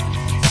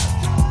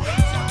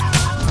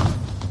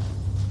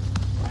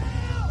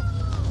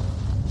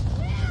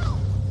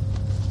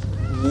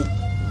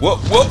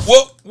What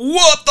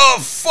the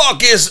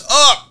fuck is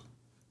up?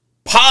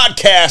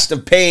 Podcast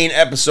of Pain,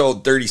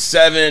 episode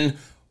 37.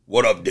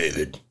 What up,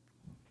 David?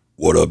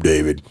 What up,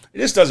 David? It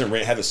just doesn't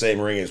have the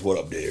same ring as what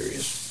up,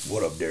 Darius.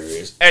 What up,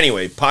 Darius?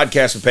 Anyway,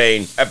 Podcast of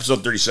Pain,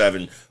 episode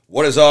 37.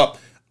 What is up?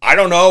 I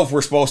don't know if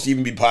we're supposed to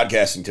even be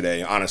podcasting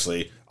today,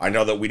 honestly. I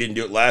know that we didn't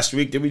do it last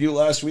week. Did we do it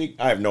last week?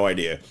 I have no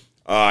idea.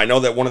 I know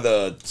that one of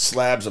the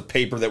slabs of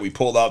paper that we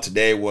pulled out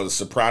today was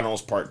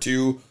Sopranos Part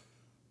 2,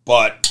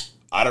 but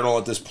I don't know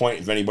at this point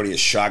if anybody is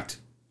shocked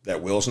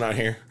that Will's not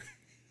here.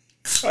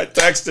 I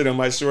texted him,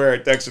 I swear, I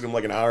texted him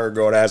like an hour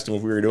ago and asked him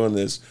if we were doing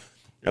this,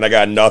 and I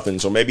got nothing,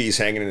 so maybe he's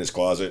hanging in his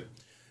closet.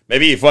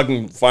 Maybe he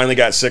fucking finally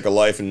got sick of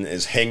life and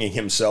is hanging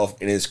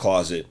himself in his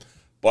closet.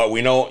 But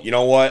we know, you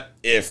know what?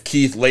 If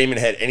Keith Lehman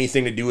had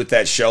anything to do with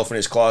that shelf in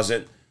his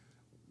closet,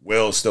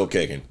 Will's still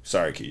kicking.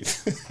 Sorry,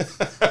 Keith.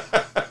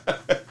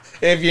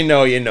 If you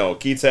know, you know.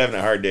 Keith's having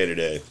a hard day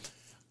today.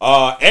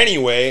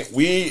 Anyway,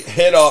 we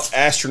hit up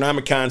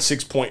Astronomicon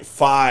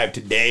 6.5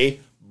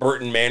 today,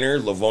 Burton Manor,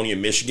 Livonia,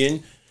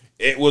 Michigan.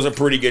 It was a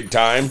pretty good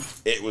time.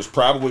 It was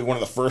probably one of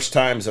the first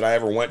times that I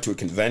ever went to a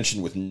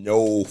convention with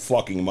no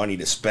fucking money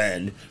to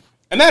spend.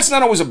 And that's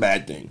not always a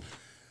bad thing.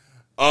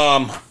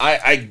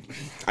 I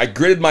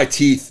gritted my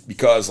teeth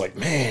because, like,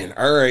 man,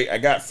 all right, I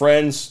got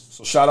friends.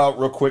 So shout out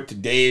real quick to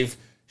Dave.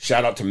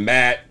 Shout out to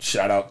Matt.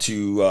 Shout out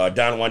to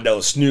Don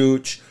Wandela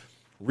Snooch.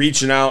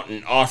 Reaching out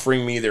and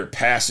offering me their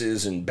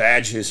passes and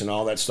badges and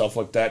all that stuff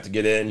like that to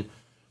get in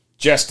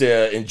just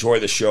to enjoy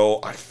the show.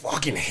 I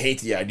fucking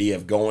hate the idea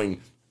of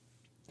going.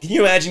 Can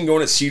you imagine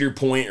going to Cedar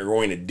Point or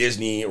going to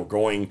Disney or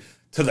going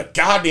to the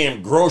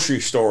goddamn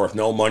grocery store with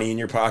no money in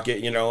your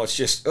pocket? You know, it's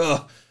just,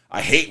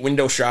 I hate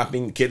window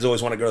shopping. The kids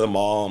always want to go to the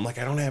mall. I'm like,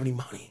 I don't have any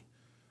money.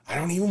 I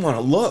don't even want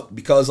to look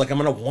because, like, I'm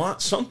going to want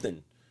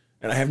something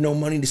and I have no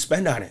money to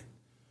spend on it.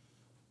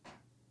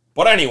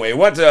 But anyway,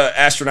 went to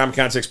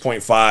Astronomicon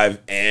 6.5,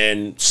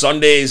 and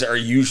Sundays are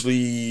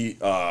usually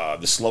the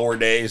slower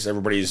days.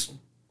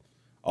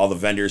 All the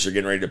vendors are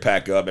getting ready to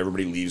pack up.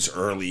 Everybody leaves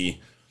early.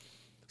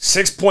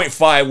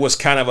 6.5 was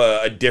kind of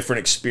a different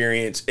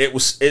experience. It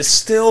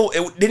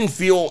didn't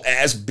feel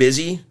as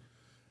busy,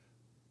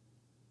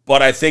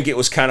 but I think it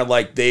was kind of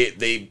like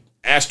they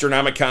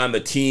Astronomicon, the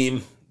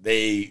team,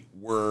 they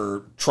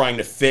were trying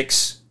to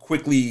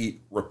quickly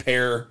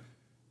repair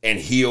and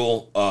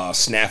heal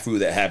snafu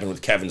that happened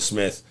with Kevin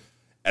Smith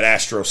at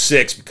Astro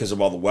 6 because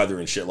of all the weather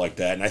and shit like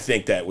that. And I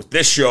think that with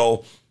this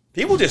show,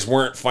 people just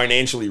weren't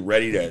financially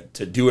ready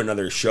to do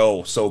another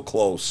show so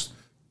close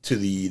to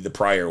the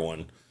prior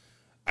one.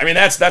 I mean,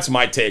 that's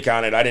my take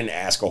on it. I didn't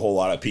ask a whole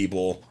lot of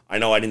people. I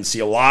know I didn't see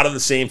a lot of the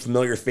same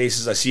familiar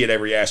faces I see at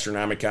every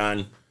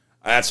Astronomicon.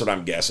 That's what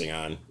I'm guessing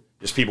on.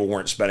 Just people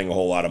weren't spending a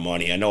whole lot of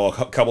money. I know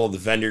a couple of the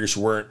vendors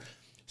weren't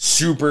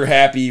super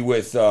happy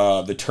with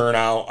the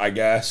turnout, I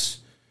guess.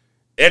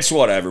 It's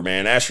whatever,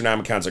 man.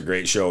 Astronomicon's a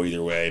great show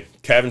either way.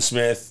 Kevin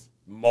Smith,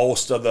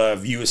 most of the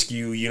View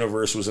Askew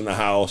universe was in the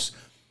house.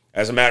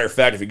 As a matter of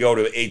fact, if you go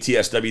to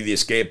ATSW, the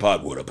Escape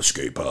Pod, what up,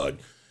 Escape Pod,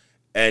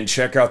 and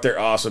check out their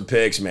awesome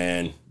picks,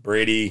 man.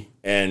 Brady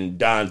and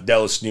Don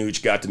Della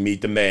Snooch got to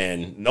meet the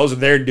man. And those are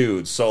their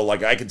dudes. So,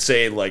 like, I could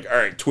say, like, all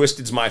right,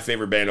 Twisted's my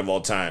favorite band of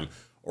all time.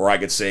 Or I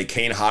could say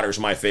Kane Hodder's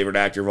my favorite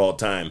actor of all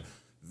time.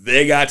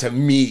 They got to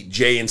meet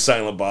Jay and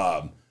Silent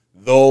Bob.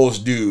 Those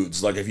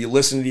dudes, like, if you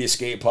listen to the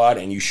Escape Pod,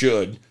 and you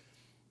should,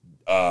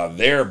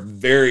 they're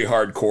very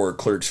hardcore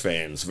Clerks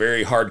fans,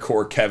 very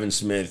hardcore Kevin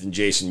Smith and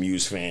Jason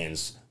Mewes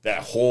fans,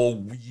 that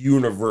whole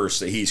universe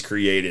that he's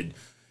created.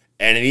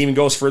 And it even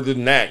goes further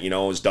than that. You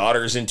know, his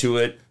daughter's into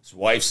it, his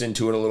wife's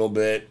into it a little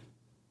bit.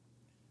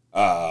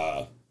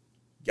 You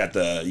got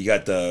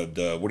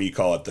the what do you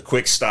call it? The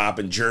Quick Stop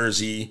in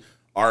Jersey,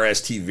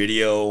 RST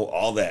Video,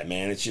 all that,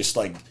 man. It's just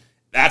like,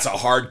 that's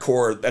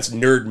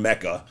nerd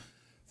mecca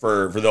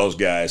for those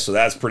guys. So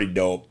that's pretty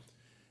dope.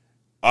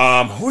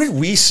 Who did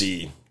we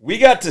see? We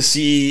got to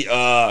see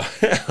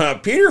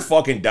Peter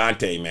fucking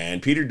Dante, man.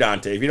 Peter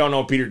Dante. If you don't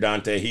know Peter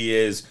Dante, he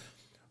is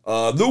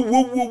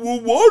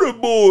the water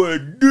boy.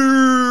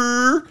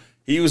 Durr.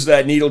 He was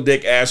that needle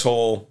dick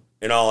asshole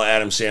in all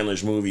Adam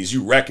Sandler's movies.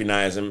 You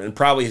recognize him, and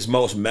probably his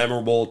most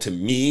memorable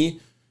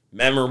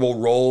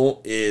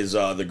role is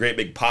the great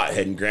big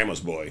pothead in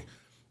Grandma's Boy.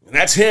 And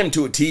that's him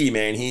to a T,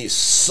 man. He's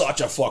such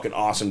a fucking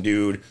awesome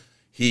dude.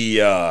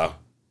 He,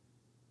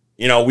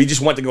 we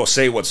just went to go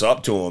say what's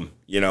up to him,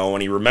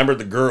 and he remembered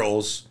the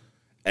girls,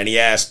 and he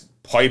asked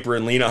Piper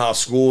and Lena how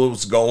school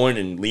was going,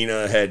 and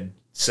Lena had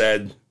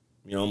said,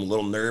 I'm a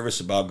little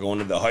nervous about going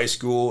to the high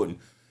school, and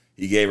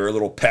he gave her a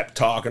little pep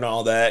talk and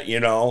all that,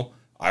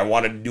 I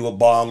wanted to do a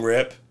bong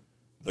rip.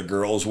 The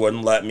girls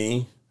wouldn't let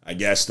me. I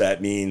guess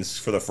that means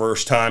for the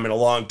first time in a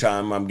long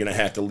time, I'm going to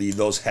have to leave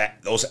those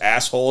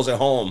assholes at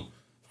home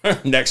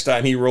next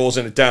time he rolls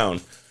into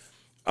town.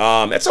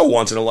 That's a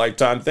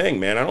once-in-a-lifetime thing,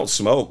 man. I don't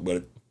smoke,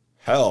 but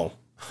hell,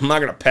 I'm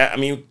not going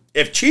to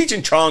if Cheech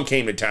and Chong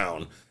came to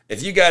town,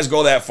 if you guys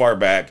go that far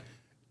back,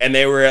 and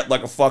they were at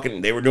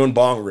they were doing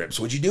bong rips,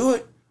 would you do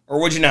it?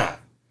 Or would you not?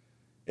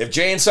 If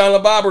Jay and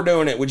Silent Bob were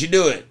doing it, would you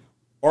do it?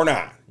 or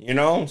not, you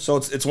know? So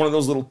it's one of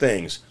those little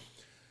things.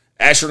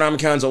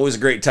 Astronomicon's always a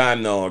great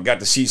time, though. I got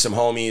to see some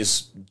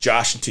homies,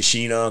 Josh and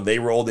Tashina. They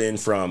rolled in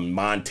from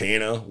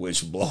Montana,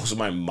 which blows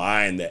my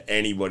mind that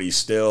anybody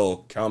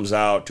still comes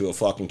out to a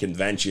fucking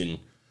convention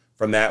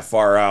from that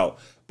far out.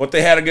 But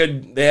they had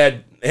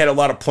a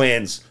lot of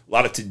plans, a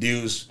lot of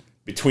to-dos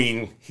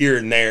between here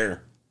and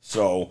there.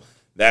 So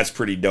that's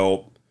pretty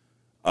dope.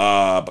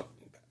 But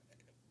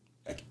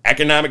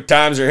economic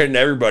times are hitting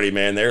everybody,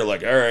 man. They're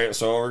like, all right,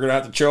 so we're gonna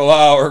have to chill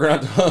out. We're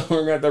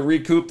gonna have to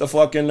recoup the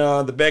fucking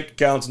the bank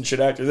accounts and shit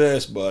after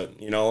this.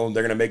 But you know,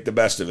 they're gonna make the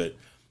best of it.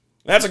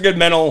 That's a good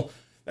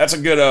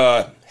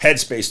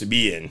headspace to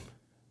be in.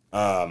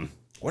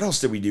 What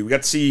else did we do? We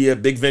got to see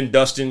Big Vin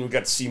Dustin. We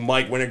got to see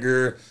Mike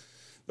Winnegar.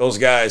 Those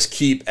guys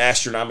keep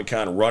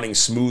Astronomicon running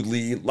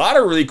smoothly. A lot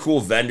of really cool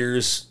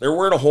vendors. There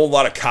weren't a whole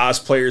lot of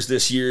cosplayers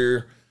this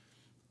year.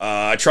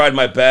 I tried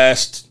my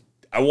best.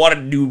 I wanted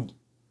to do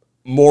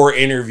more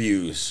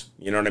interviews.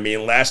 You know what I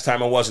mean? Last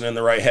time I wasn't in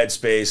the right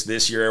headspace.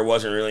 This year I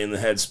wasn't really in the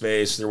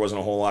headspace. There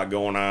wasn't a whole lot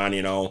going on,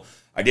 you know.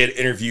 I did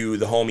interview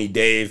the homie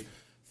Dave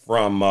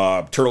from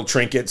Turtle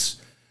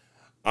Trinkets.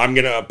 I'm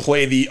going to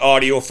play the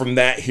audio from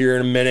that here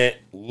in a minute.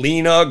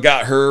 Lena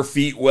got her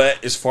feet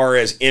wet as far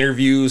as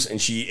interviews,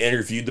 and she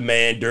interviewed the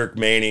man, Dirk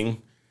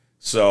Manning.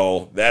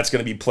 So that's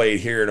going to be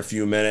played here in a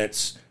few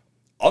minutes.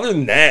 Other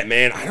than that,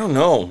 man, I don't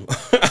know.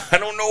 I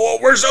don't know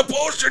what we're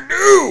supposed to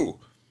do.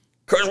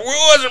 Because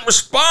Will hasn't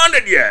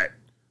responded yet.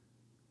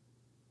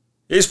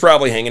 He's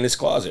probably hanging in his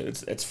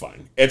closet. It's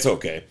fine. It's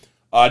okay.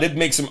 I did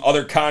make some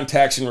other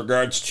contacts in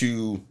regards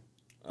to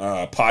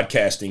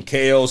podcasting.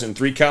 KOs and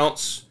 3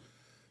 Counts.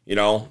 You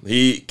know,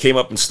 he came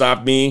up and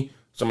stopped me.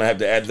 So I'm going to have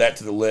to add that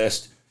to the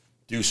list.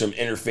 Do some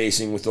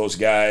interfacing with those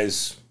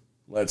guys.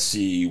 Let's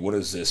see. What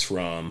is this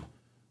from?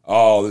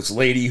 Oh, this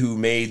lady who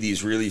made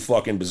these really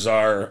fucking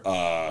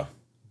bizarre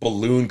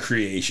balloon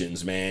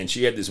creations, man.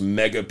 She had this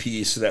mega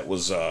piece that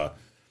was... the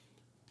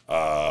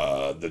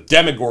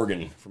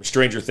Demogorgon from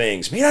Stranger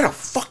Things, made out of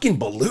fucking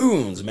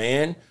balloons,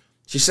 man.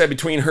 She said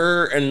between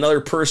her and another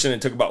person,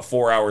 it took about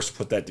 4 hours to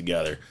put that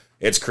together.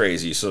 It's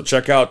crazy. So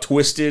check out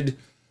Twisted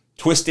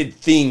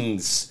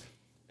Things.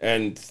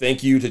 And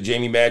thank you to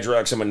Jamie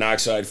Madrox and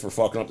Monoxide for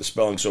fucking up the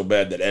spelling so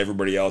bad that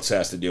everybody else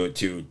has to do it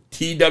too.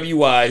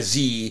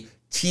 TWIZTED.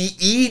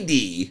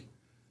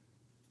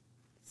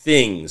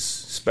 Things,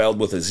 spelled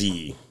with a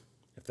Z.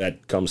 If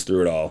that comes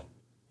through at all,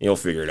 you'll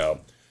figure it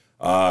out.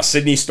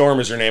 Sydney Storm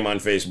is her name on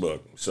Facebook.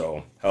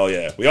 So, hell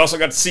yeah. We also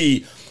got to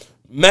see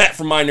Matt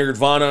from My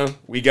Nerdvana.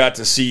 We got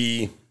to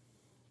see...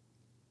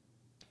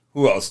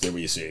 Who else did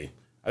we see?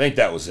 I think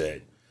that was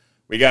it.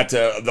 We got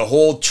to... The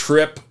whole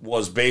trip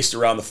was based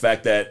around the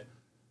fact that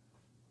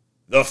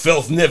the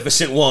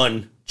Filthnificent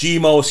One,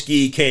 G-Mo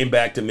Ski, came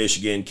back to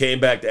Michigan, came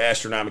back to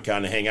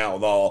Astronomicon to hang out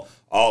with all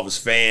of his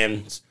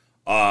fans,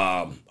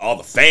 all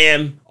the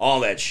fam,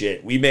 all that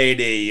shit. We made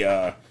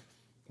a...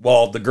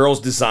 the girls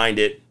designed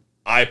it.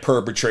 I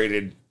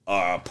perpetrated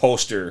a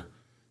poster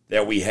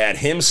that we had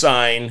him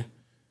sign,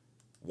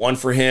 one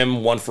for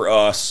him, one for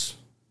us,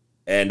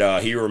 and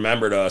he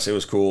remembered us. It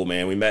was cool,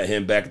 man. We met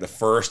him back at the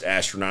first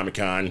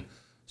Astronomicon,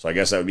 so I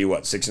guess that would be,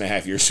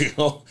 6.5 years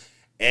ago,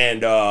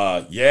 and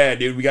yeah,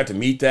 dude, we got to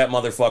meet that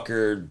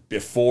motherfucker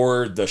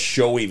before the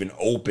show even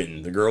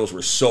opened. The girls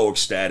were so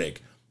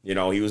ecstatic. You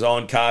know, he was all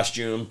in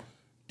costume,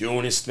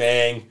 doing his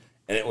thing,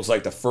 and it was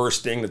like the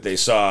first thing that they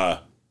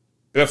saw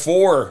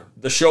before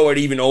the show had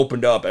even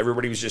opened up.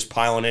 Everybody was just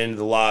piling into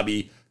the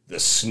lobby. The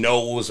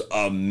snow was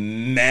a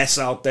mess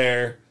out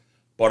there.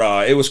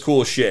 But it was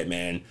cool shit,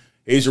 man.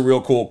 He's a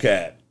real cool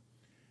cat.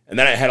 And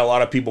then I had a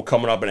lot of people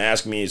coming up and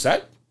asking me, is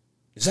that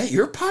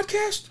your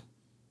podcast?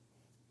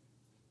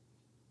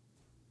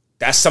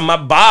 That's in my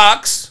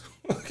box.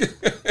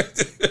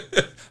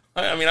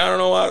 I mean, I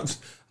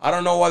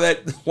don't know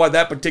why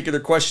that particular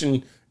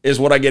question is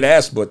what I get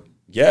asked, but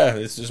yeah,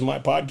 this is my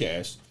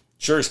podcast.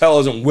 Sure as hell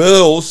isn't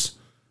Will's.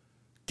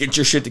 Get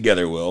your shit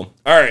together, Will.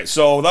 All right,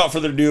 so without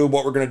further ado,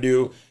 what we're going to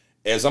do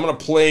is I'm going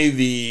to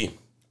play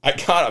I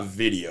got a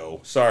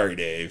video. Sorry,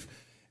 Dave.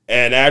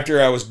 And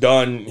after I was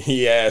done,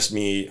 he asked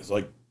me, he's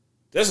like,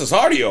 this is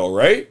audio,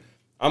 right?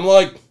 I'm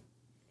like,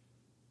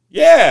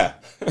 yeah.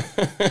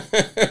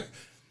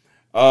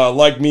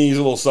 Like me, he's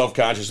a little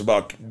self-conscious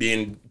about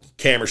being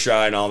camera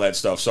shy and all that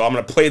stuff. So I'm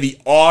going to play the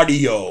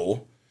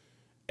audio.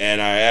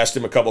 And I asked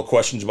him a couple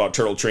questions about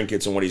Turtle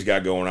Trinkets and what he's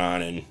got going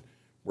on. And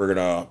we're going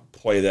to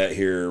play that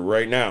here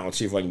right now. Let's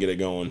see if I can get it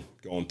going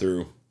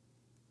through.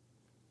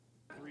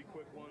 3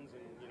 quick ones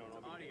and,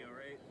 audio,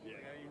 right? Yeah.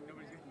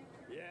 Nobody's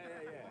Yeah.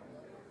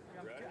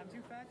 I'm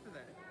too fat for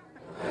that.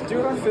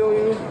 Dude, I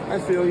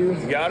feel you.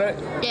 You got it?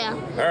 Yeah.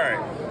 All right.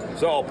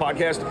 So,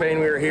 Podcast to Pain,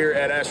 we are here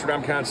at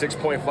Astronomicon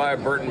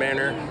 6.5 Burton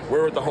Manor.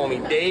 We're with the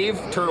homie Dave,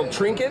 Turtle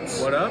Trinkets.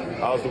 What up?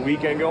 How's the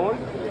weekend going?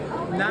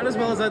 Not as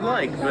well as I'd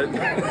like, but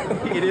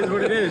it is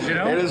what it is, you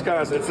know?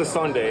 It's a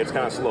Sunday. It's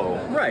kind of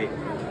slow. Right.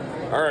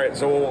 All right,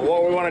 so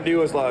what we want to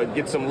do is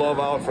get some love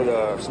out for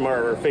some of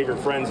our favorite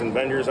friends and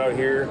vendors out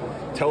here.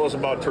 Tell us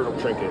about Turtle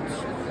Trinkets.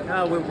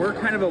 We're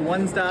kind of a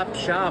one-stop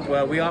shop.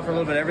 We offer a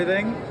little bit of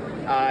everything.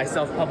 I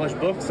self-publish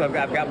books, so I've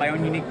got my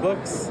own unique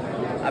books.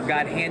 I've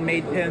got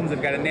handmade pins.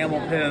 I've got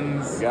enamel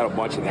pins. You got a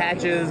bunch of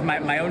patches,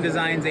 my own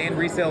designs and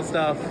resale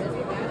stuff,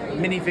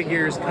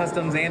 minifigures,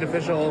 customs and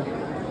official,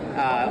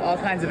 all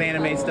kinds of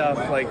anime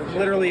stuff. Like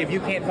literally, if you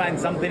can't find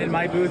something in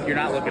my booth, you're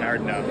not looking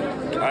hard enough.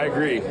 I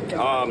agree.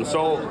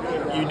 So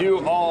you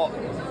do all.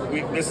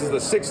 This is the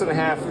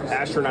 6.5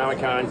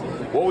 Astronomicon.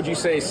 What would you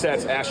say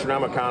sets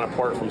Astronomicon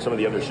apart from some of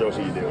the other shows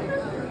that you do?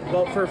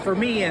 Well, for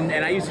me, and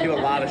I used to do a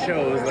lot of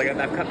shows, like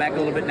I've cut back a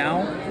little bit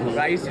now, but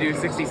I used to do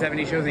 60,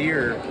 70 shows a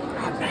year.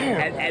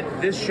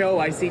 At this show,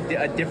 I see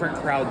a different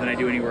crowd than I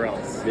do anywhere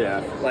else.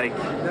 Yeah. Like,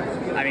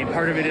 I mean,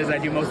 part of it is I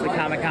do most of the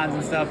Comic-Cons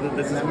and stuff,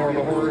 this is more of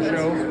a horror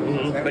show.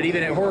 Mm-hmm. But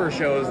even at horror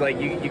shows, like,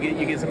 you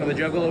get some of the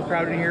Juggalo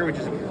crowd in here, which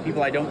is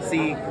people I don't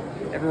see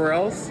everywhere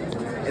else.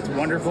 It's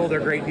wonderful. They're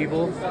great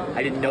people.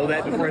 I didn't know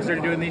that before I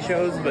started doing these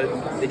shows,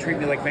 but they treat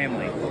me like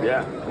family.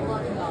 Yeah.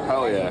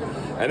 Hell yeah.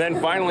 And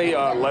then finally,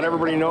 let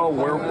everybody know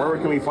where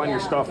can we find your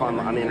stuff on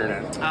the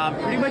internet?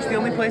 Pretty much the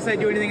only place I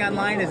do anything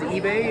online is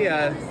eBay.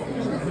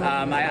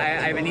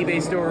 I have an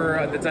eBay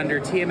store that's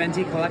under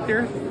TMNT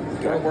Collector,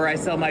 where I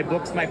sell my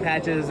books, my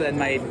patches, and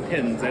my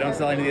pins. I don't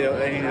sell any of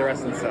the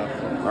rest of the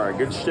stuff. All right,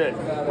 good shit.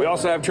 We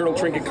also have Turtle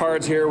Trinket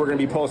cards here. We're going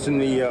to be posting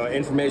the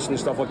information and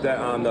stuff like that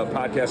on the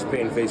podcast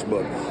page and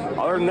Facebook.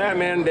 Other than that,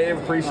 man, Dave,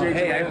 appreciate you.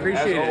 Hey, I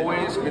appreciate it. As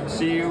always, good to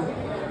see you.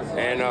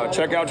 And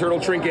check out Turtle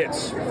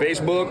Trinkets.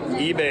 Facebook,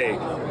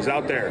 eBay. He's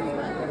out there.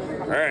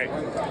 All right.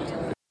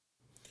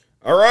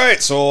 All right,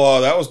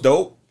 so that was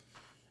dope.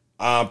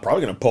 I'm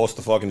probably going to post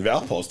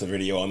the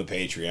video on the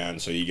Patreon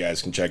so you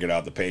guys can check it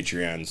out, the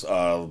Patreons.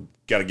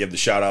 Got to give the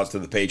shout-outs to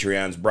the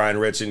Patreons, Brian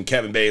Ritson,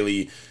 Kevin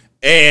Bailey,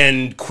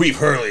 and Queef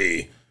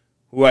Hurley,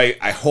 who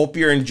I hope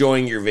you're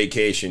enjoying your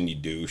vacation, you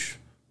douche.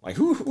 Like,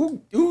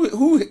 who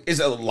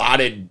is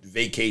allotted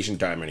vacation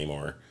time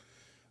anymore?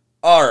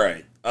 All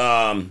right.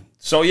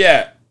 So,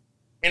 yeah,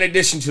 in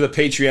addition to the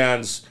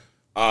Patreons,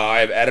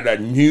 I've added a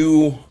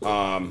new,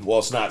 well,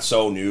 it's not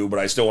so new, but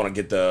I still want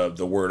to get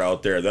the word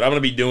out there that I'm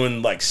going to be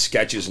doing, like,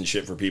 sketches and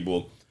shit for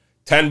people.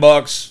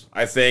 $10,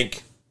 I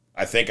think.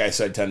 I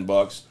said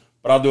 $10,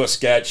 but I'll do a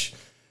sketch.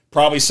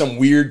 Probably some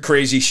weird,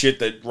 crazy shit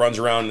that runs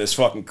around in this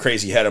fucking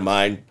crazy head of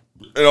mine,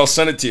 and I'll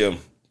send it to you.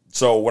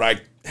 So when I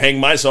hang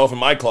myself in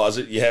my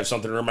closet, you have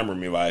something to remember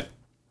me by.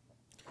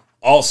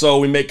 Also,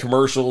 we make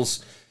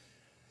commercials.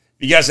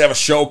 If you guys have a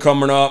show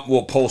coming up,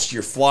 we'll post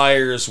your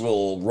flyers.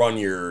 We'll run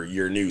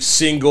your new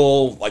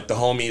single, like the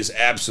homies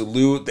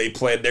Absolute. They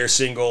played their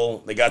single.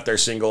 They got their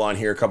single on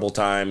here a couple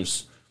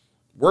times.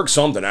 Work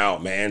something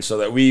out, man, so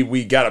that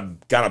we gotta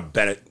kind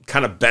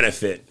of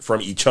benefit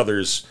from each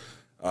other's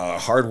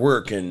hard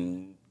work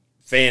and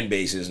fan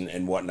bases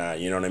and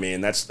whatnot. You know what I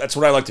mean? That's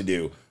what I like to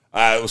do.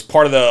 It was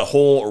part of the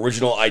whole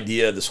original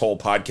idea of this whole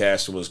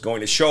podcast was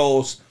going to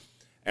shows,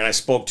 and I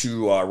spoke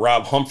to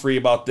Rob Humphrey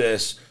about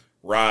this.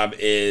 Rob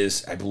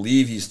is, I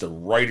believe he's the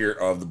writer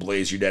of the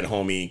Blaze Your Dead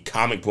Homie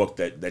comic book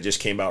that just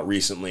came out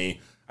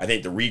recently. I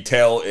think the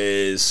retail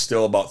is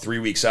still about 3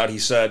 weeks out, he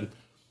said.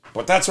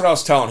 But that's what I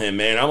was telling him,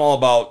 man. I'm all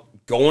about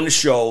going to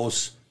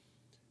shows,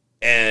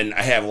 and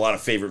I have a lot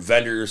of favorite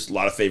vendors, a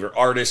lot of favorite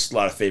artists, a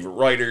lot of favorite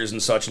writers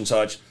and such,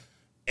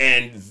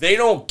 and they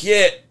don't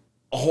get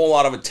a whole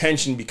lot of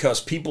attention because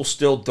people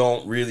still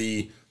don't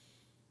really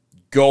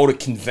go to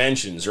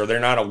conventions, or they're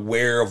not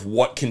aware of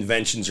what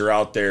conventions are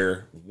out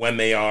there, when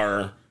they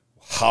are,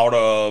 how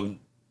to,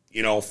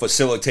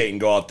 facilitate and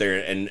go out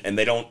there, and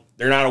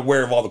they're not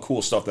aware of all the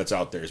cool stuff that's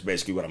out there is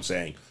basically what I'm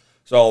saying.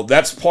 So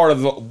that's part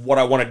of what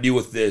I want to do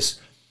with this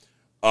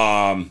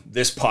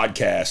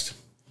podcast.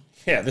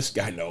 Yeah, this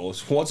guy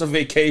knows. What's a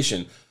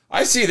vacation?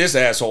 I see this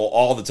asshole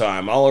all the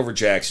time, all over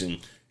Jackson.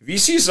 If you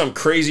see some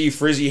crazy,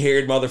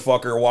 frizzy-haired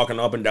motherfucker walking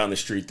up and down the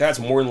street, that's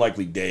more than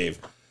likely Dave.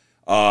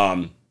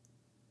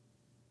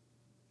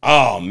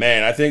 Oh,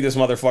 man, I think this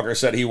motherfucker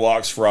said he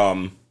walks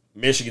from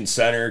Michigan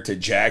Center to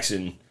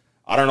Jackson.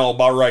 I don't know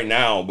about right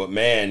now, but,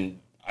 man,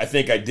 I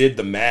think I did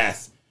the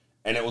math,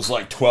 and it was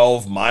like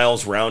 12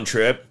 miles round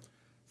trip.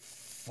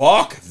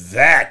 Fuck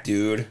that,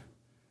 dude.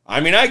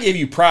 I mean, I give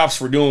you props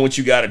for doing what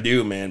you got to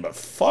do, man, but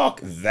fuck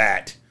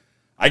that.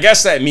 I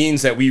guess that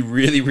means that we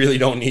really, really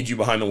don't need you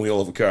behind the wheel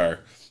of a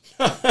car.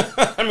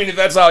 I mean, if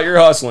that's how you're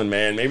hustling,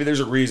 man, maybe there's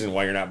a reason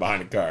why you're not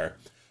behind a car.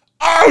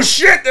 Oh,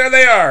 shit, there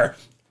they are.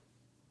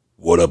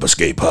 What up,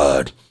 Escape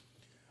Pod?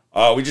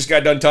 We just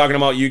got done talking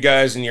about you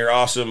guys and your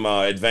awesome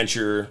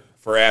adventure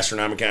for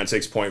Astronomicon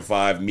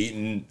 6.5,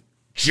 meeting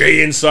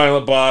Jay and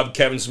Silent Bob,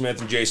 Kevin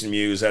Smith, and Jason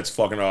Mewes. That's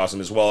fucking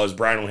awesome, as well as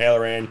Brian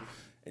O'Halloran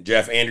and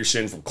Jeff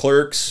Anderson from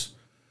Clerks.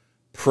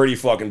 Pretty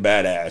fucking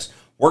badass.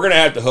 We're going to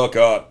have to hook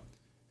up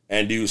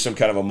and do some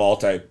kind of a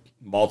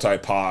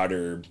multi-pod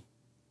or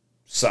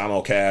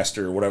simulcast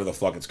or whatever the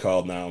fuck it's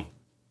called now.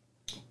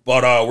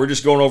 But we're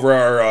just going over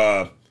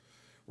our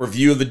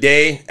review of the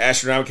day,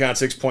 Astronomicon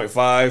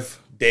 6.5,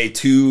 day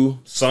 2,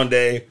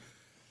 Sunday.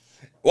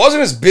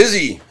 Wasn't as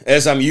busy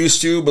as I'm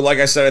used to, but like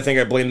I said, I think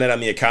I blame that on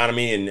the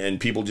economy and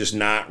people just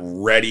not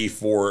ready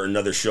for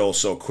another show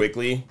so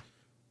quickly.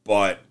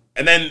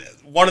 And then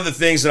one of the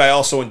things that I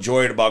also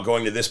enjoyed about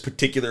going to this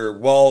particular,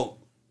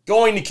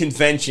 going to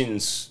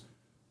conventions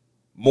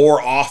more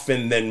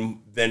often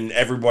than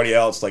everybody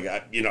else. Like,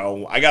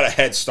 I got a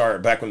head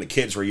start back when the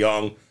kids were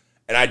young,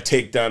 and I'd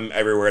take them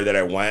everywhere that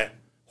I went.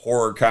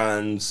 Horror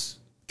cons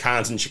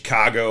in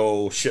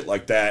Chicago, shit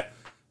like that.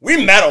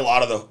 We met a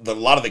lot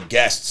of the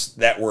guests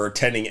that were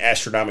attending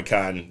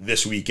Astronomicon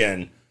this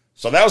weekend.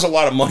 So that was a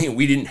lot of money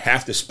we didn't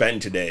have to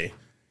spend today.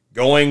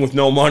 Going with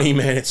no money,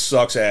 man, it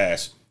sucks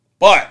ass.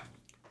 But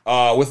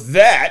with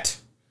that,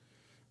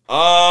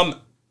 I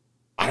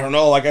don't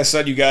know. Like I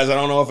said, you guys, I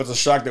don't know if it's a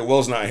shock that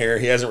Will's not here.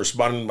 He hasn't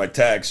responded to my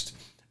text.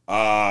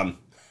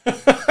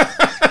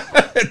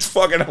 It's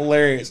fucking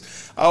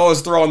hilarious. I was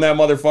throwing that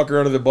motherfucker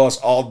under the bus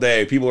all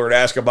day. People would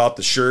ask about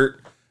the shirt.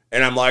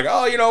 And I'm like,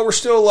 we're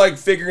still like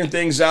figuring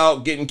things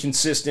out, getting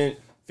consistent,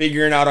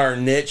 figuring out our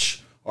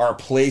niche, our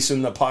place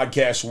in the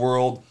podcast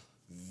world.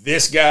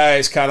 This guy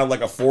is kind of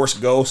like a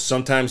forced ghost.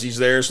 Sometimes he's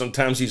there,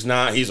 sometimes he's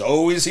not. He's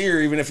always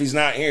here, even if he's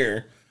not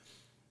here.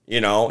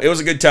 It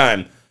was a good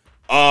time.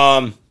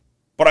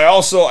 But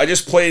I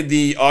just played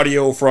the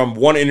audio from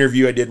one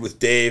interview I did with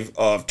Dave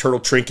of Turtle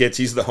Trinkets.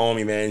 He's the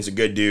homie, man. He's a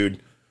good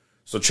dude.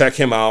 So check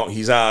him out.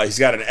 He's got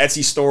an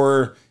Etsy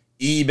store,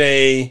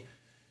 eBay.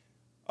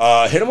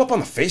 Hit him up on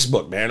the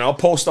Facebook, man. I'll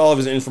post all of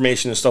his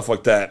information and stuff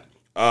like that.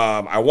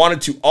 I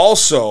wanted to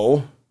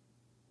also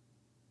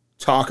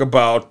talk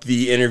about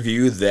the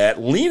interview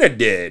that Lena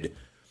did.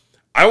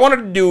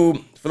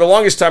 For the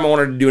longest time, I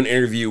wanted to do an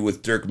interview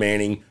with Dirk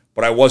Manning,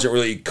 but I wasn't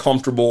really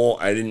comfortable.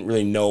 I didn't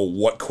really know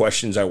what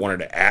questions I wanted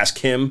to ask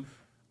him.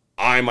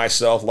 I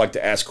myself like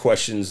to ask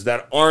questions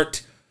that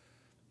aren't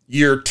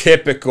your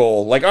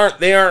typical,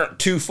 they aren't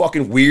too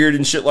fucking weird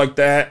and shit like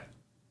that.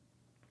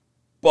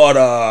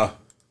 But,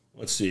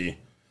 let's see.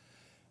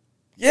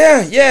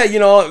 Yeah,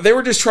 they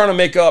were just trying to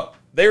make up.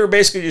 They were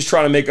basically just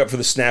trying to make up for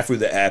the snafu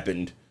that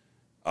happened.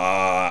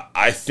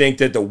 I think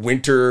that the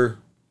winter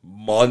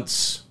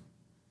months,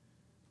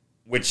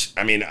 which,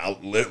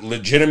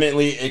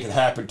 legitimately, it could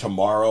happen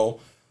tomorrow.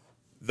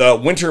 The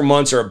winter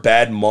months are a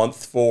bad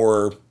month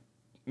for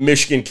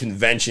Michigan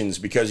conventions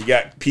because you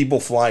got people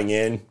flying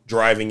in,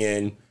 driving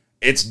in.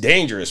 It's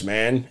dangerous,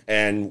 man.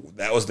 And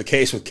that was the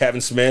case with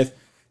Kevin Smith.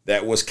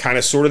 That was kind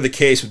of sort of the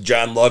case with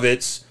John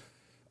Lovitz.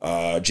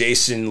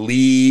 Jason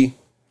Lee,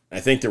 I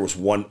think there was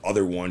one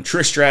other one.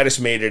 Trish Stratus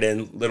made it in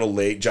a little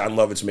late. John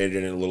Lovitz made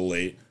it in a little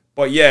late.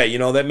 But yeah,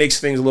 that makes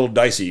things a little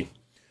dicey.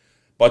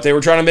 But they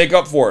were trying to make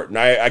up for it, and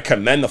I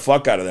commend the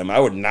fuck out of them.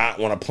 I would not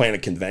want to plan a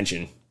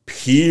convention,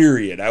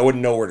 period. I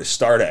wouldn't know where to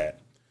start at.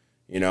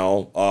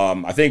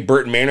 I think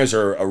Burton Manors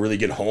are a really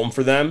good home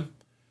for them.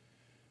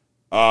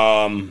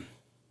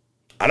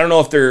 I don't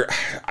know if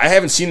I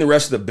haven't seen the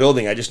rest of the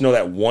building. I just know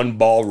that one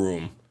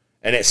ballroom.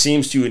 And it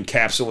seems to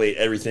encapsulate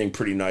everything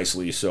pretty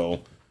nicely,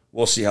 so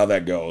we'll see how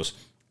that goes.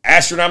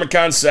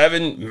 Astronomicon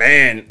 7,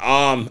 man,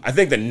 I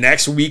think the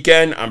next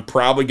weekend I'm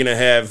probably going to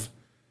have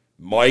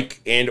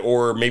Mike and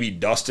or maybe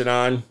Dustin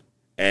on,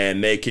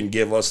 and they can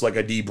give us like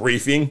a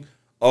debriefing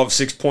of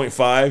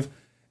 6.5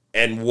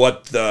 and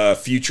what the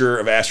future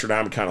of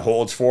Astronomicon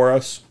holds for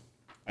us.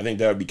 I think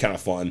that would be kind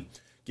of fun.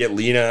 Get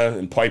Lena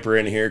and Piper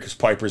in here, because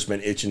Piper's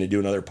been itching to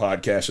do another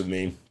podcast with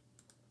me.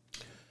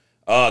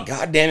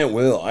 God damn it,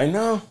 Will. I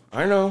know.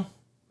 I'm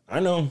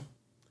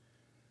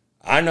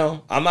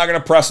not going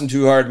to press him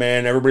too hard,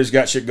 man. Everybody's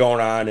got shit going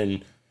on,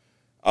 and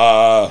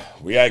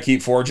we got to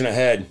keep forging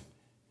ahead.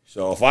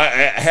 So if I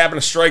happen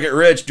to strike it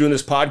rich doing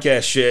this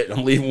podcast shit,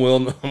 I'm leaving Will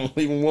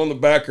in the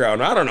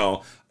background. I don't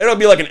know. It'll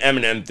be like an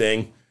Eminem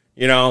thing.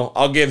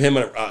 I'll give him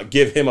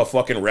a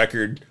fucking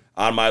record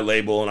on my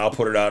label, and I'll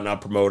put it out and I'll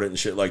promote it and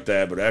shit like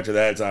that. But after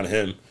that, it's on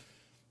him.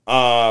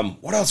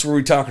 What else were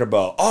we talking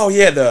about? Oh,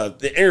 yeah,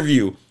 the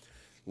interview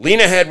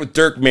Lena had with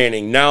Dirk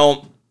Manning.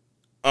 Now,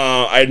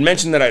 I had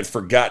mentioned that I had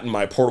forgotten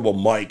my portable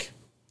mic.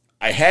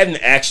 I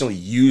hadn't actually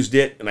used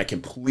it, and I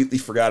completely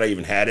forgot I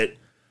even had it.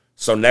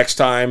 So next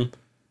time,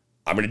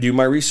 I'm going to do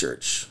my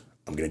research.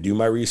 And I'm going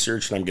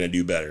to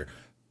do better.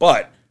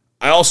 But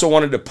I also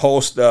wanted to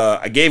post,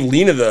 I gave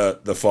Lena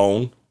the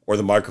phone, or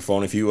the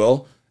microphone, if you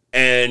will,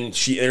 and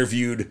she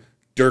interviewed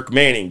Dirk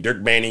Manning. Dirk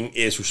Manning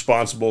is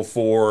responsible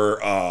for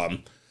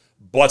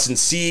Butts and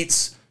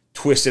Seats,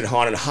 Twisted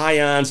Haunted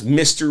Highons,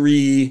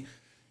 Mystery.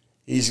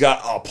 He's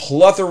got a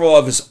plethora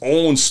of his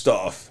own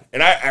stuff.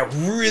 And I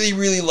really,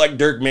 really like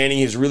Dirk Manning.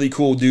 He's a really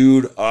cool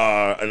dude,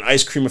 an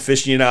ice cream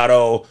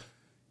aficionado.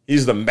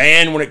 He's the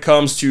man when it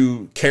comes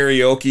to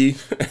karaoke.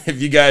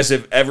 If you guys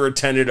have ever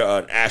attended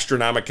an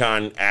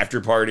Astronomicon after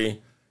party,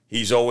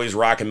 he's always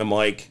rocking the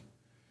mic.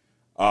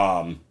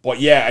 But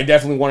yeah, I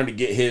definitely wanted to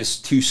get his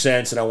 2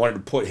 cents, and I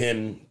wanted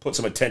to put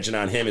some attention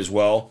on him as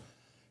well.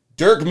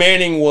 Dirk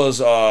Manning was,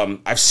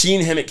 I've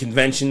seen him at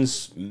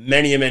conventions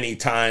many, many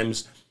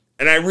times,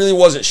 and I really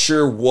wasn't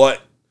sure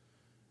what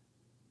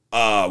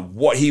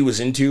what he was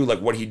into,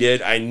 like what he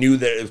did, I knew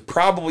that it was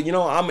probably, you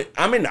know,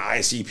 I'm into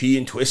ICP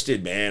and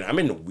Twisted, man. I'm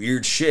into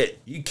weird shit.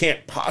 You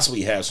can't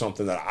possibly have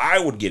something that I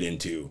would get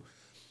into.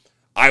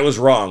 I was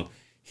wrong.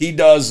 He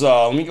does,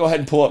 let me go ahead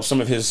and pull up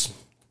some of his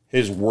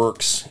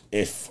works.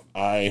 Let's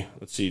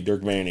see,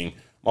 Dirk Manning.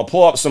 I'll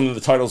pull up some of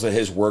the titles of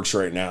his works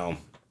right now.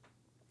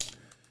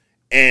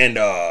 And,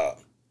 all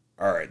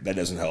right, that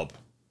doesn't help.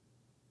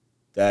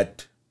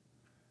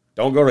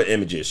 Don't go to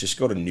images, just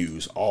go to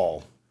news,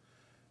 all.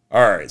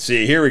 All right,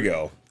 see, here we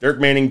go.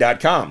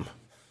 DirkManning.com.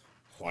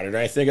 Why did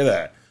I think of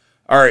that?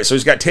 All right, so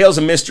he's got Tales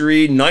of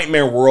Mystery,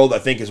 Nightmare World, I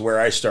think is where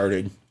I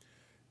started.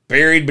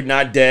 Buried But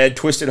Not Dead,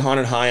 Twisted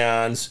Haunted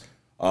Highons,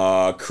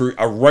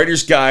 a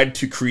writer's guide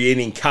to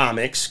creating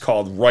comics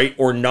called Right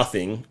or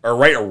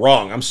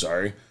Wrong, I'm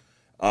sorry.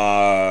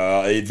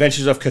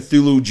 Adventures of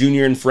Cthulhu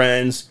Jr. and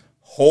Friends,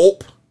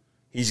 Hope.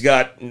 He's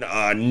got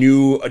a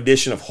new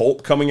edition of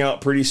Hope coming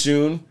out pretty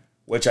soon,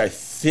 which I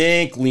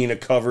think Lena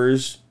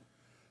covers.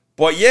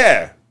 But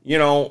yeah, you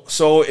know,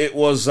 so it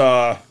was,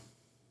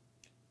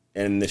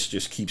 and this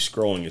just keeps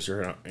scrolling. Is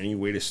there any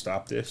way to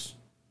stop this?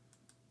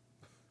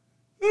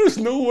 There's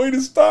no way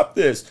to stop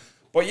this.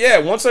 But yeah,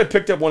 once I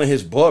picked up one of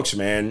his books,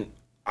 man,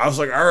 I was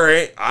like, all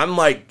right,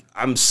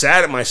 I'm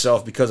sad at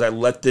myself because I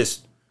let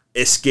this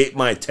escape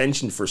my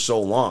attention for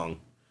so long.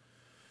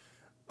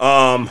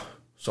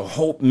 So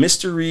Hope,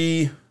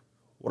 Mystery,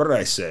 what did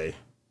I say?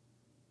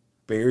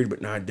 Buried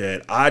But Not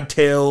Dead. Odd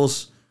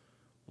Tales.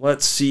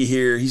 Let's see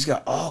here. He's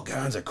got all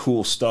kinds of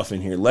cool stuff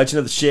in here. Legend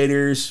of the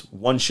Shaders,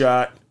 One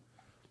Shot,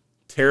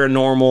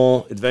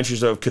 Paranormal,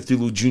 Adventures of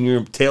Cthulhu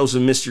Jr., Tales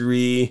of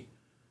Mystery,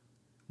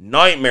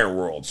 Nightmare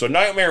World. So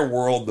Nightmare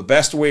World, the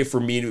best way for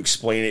me to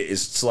explain it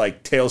is it's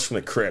like Tales from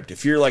the Crypt.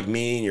 If you're like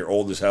me and you're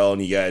old as hell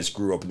and you guys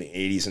grew up in the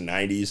 80s and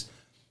 90s,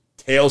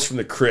 Tales from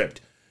the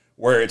Crypt,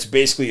 where it's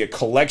basically a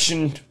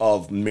collection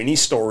of mini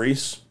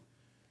stories.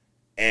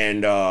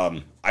 And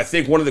I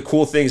think one of the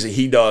cool things that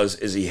he does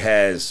is he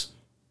has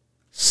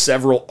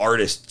several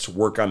artists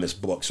work on this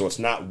book, so it's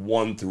not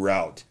one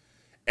throughout.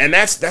 And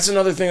that's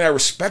another thing I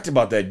respect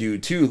about that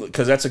dude too,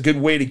 because that's a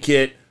good way to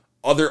get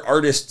other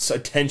artists'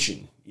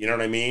 attention. You know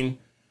what I mean?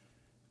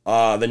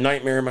 The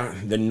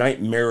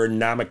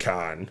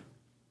Nightmarenomicon,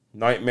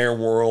 Nightmare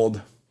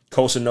World,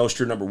 Cosa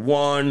Nostra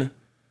 #1.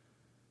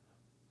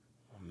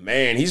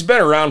 Man, he's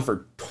been around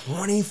for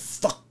 20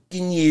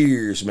 fucking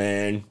years,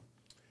 man.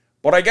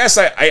 But I guess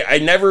I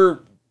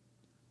never,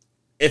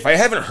 if I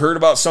haven't heard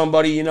about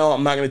somebody, you know,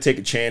 I'm not going to take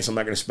a chance. I'm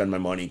not going to spend my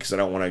money because I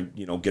don't want to,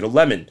 you know, get a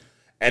lemon.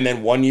 And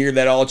then one year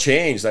that all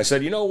changed. I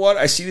said, you know what?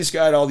 I see this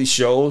guy at all these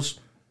shows.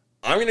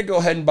 I'm going to go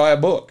ahead and buy a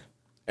book.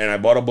 And I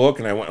bought a book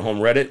and I went home,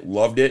 read it,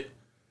 loved it.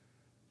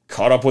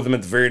 Caught up with him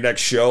at the very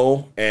next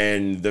show.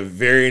 And the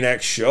very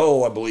next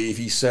show, I believe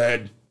he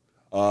said,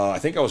 I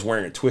think I was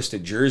wearing a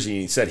Twisted jersey.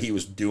 And he said he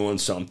was doing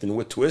something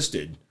with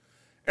Twisted.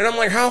 And I'm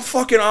like, how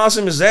fucking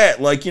awesome is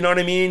that? Like, you know what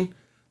I mean?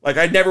 Like,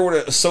 I never would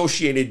have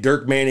associated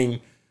Dirk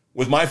Manning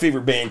with my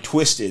favorite band,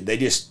 Twisted. They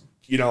just,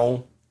 you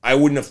know, I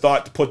wouldn't have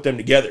thought to put them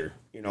together.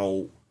 You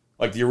know,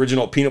 like the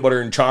original peanut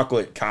butter and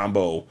chocolate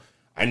combo.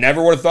 I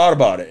never would have thought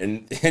about it.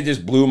 And it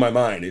just blew my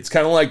mind. It's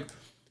kind of like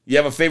you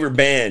have a favorite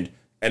band,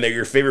 and they're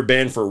your favorite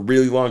band for a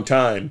really long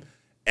time,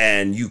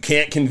 and you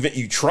can't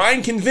you try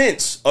and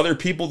convince other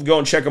people to go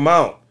and check them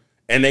out,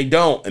 and they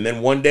don't. And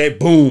then one day,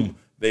 boom,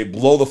 they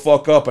blow the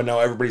fuck up, and now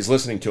everybody's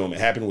listening to them. It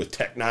happened with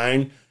Tech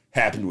Nine,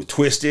 happened with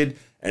Twisted,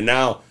 and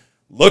now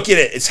look at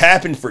it. It's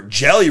happened for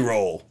Jelly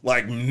Roll.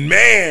 Like,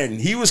 man,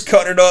 he was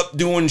cutting it up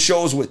doing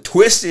shows with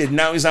Twisted.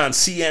 Now he's on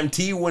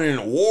CMT winning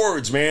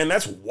awards, man.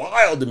 That's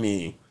wild to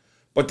me.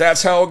 But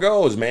that's how it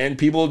goes, man.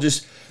 People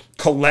just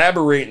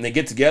collaborate, and they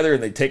get together,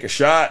 and they take a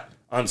shot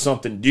on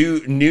something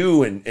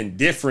new and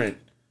different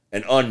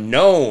and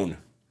unknown.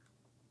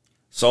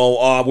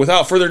 So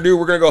without further ado,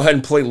 we're going to go ahead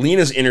and play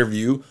Lena's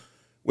interview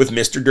with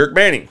Mr. Dirk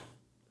Manning.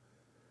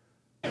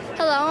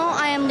 Hello,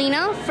 I am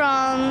Lena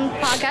from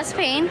Podcast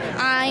Pain.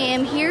 I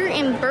am here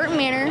in Burton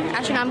Manor,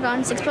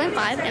 Astronomicon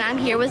 6.5, and I'm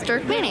here with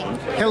Dirk Manning.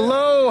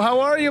 Hello, how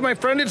are you, my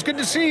friend? It's good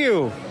to see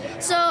you.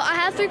 So I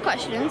have 3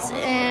 questions,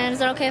 and is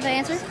that okay if I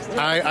answer?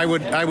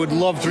 I would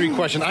love 3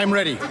 questions. I'm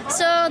ready.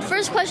 So the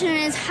first question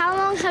is, how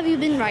long have you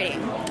been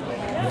writing?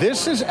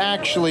 This is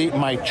actually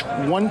my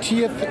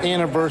 20th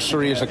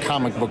anniversary as a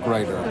comic book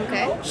writer.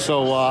 Okay.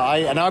 So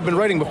I've been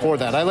writing before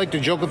that. I like to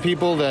joke with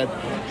people that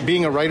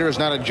being a writer is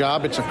not a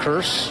job, it's a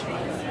curse.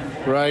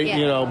 Right, yeah.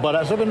 You know, but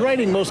I've been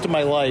writing most of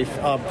my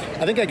life.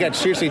 I think I got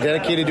seriously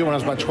dedicated to it when I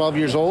was about 12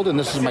 years old, and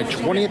this is my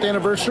 20th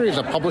anniversary as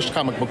a published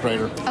comic book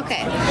writer.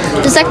 Okay.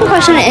 The second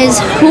question is,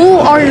 who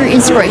are your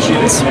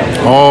inspirations?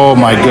 Oh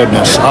my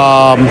goodness.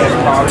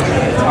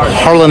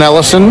 Harlan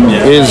Ellison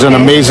is an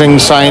amazing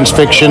science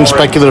fiction,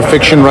 speculative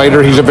fiction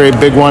writer. He's a very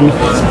big one.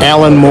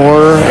 Alan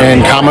Moore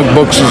and comic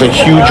books is a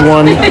huge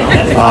one.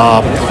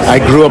 I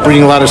grew up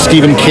reading a lot of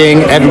Stephen King,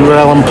 Edgar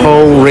Allan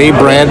Poe, Ray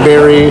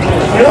Bradbury.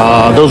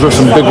 Those were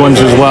some big ones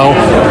ones as well.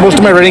 Most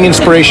of my writing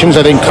inspirations,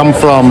 I think, come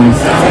from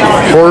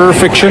horror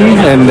fiction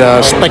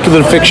and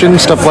speculative fiction,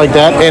 stuff like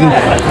that. And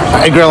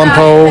Edgar Allan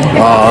Poe,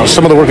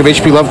 some of the work of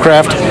H.P.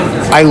 Lovecraft.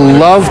 I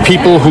love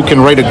people who can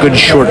write a good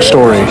short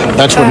story.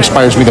 That's what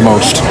inspires me the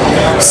most.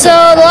 So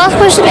the last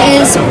question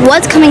is,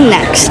 what's coming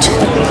next?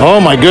 Oh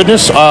my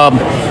goodness.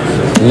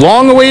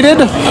 Long-awaited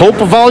Hope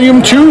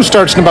Volume 2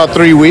 starts in about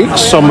 3 weeks,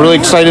 so I'm really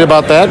excited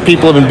about that.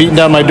 People have been beating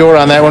down my door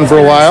on that one for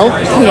a while.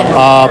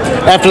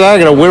 After that, I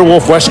got a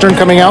werewolf western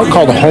coming out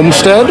called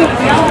Homestead.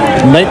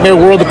 Nightmare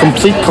World, the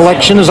complete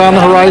collection, is on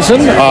the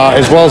horizon,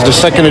 as well as the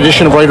second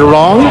edition of Right or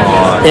Wrong,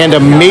 and a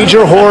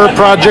major horror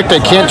project I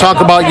can't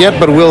talk about yet,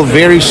 but will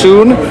very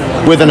soon,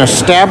 with an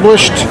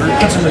established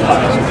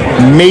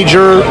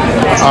major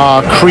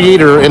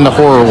creator in the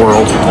horror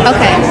world.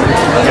 Okay.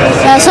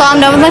 So I'm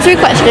done with my 3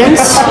 questions.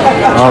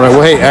 All right.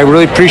 Well, hey, I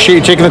really appreciate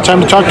you taking the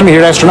time to talk to me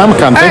here at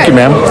Astronomicon. Thank you,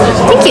 ma'am.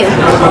 Thank you.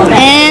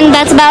 And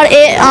that's about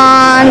it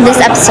on this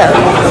episode.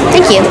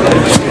 Thank you.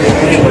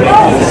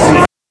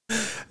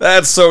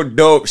 That's so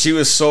dope. She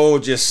was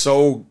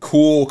so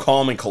cool,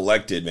 calm, and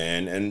collected,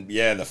 man. And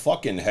yeah, the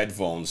fucking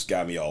headphones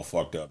got me all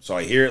fucked up. So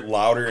I hear it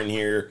louder in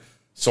here,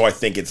 so I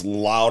think it's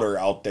louder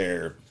out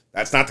there.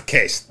 That's not the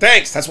case.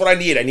 Thanks. That's what I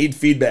need. I need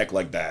feedback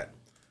like that.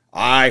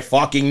 I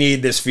fucking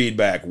need this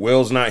feedback.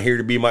 Will's not here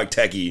to be my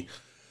techie.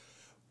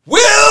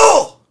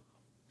 Will!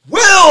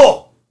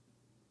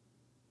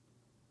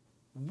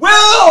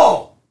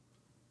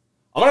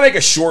 I'm gonna make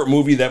a short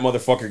movie, that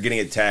motherfucker getting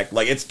attacked.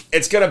 Like,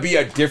 it's gonna be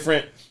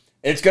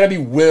it's gonna be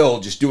Will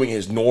just doing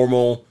his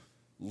normal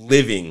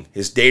living,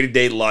 his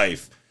day-to-day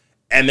life.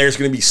 And there's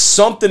gonna be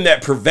something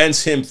that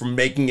prevents him from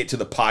making it to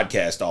the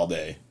podcast all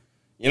day.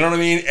 You know what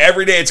I mean?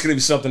 Every day it's gonna be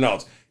something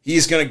else.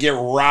 He's gonna get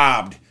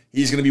robbed.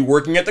 He's going to be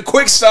working at the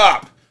Quick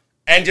Stop.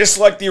 And just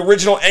like the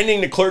original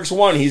ending to Clerks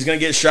 1, he's going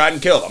to get shot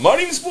and killed. I'm not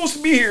even supposed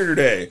to be here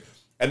today.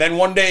 And then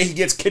one day he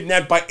gets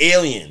kidnapped by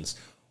aliens.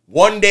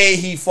 One day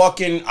he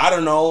fucking, I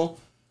don't know,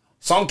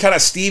 some kind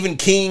of Stephen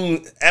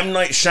King, M.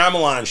 Night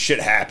Shyamalan shit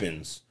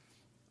happens.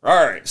 All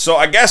right, so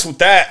I guess with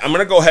that, I'm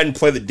going to go ahead and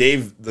play the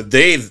Dave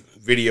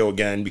video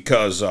again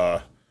because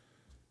the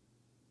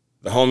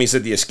homies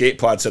at the escape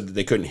pod said that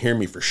they couldn't hear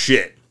me for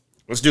shit.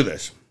 Let's do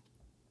this.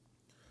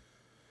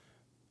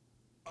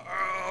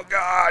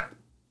 God.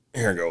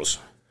 Here it goes.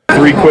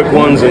 3 quick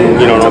ones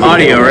and, you know.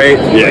 Audio, right?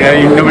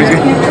 Yeah. Nobody's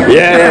gonna...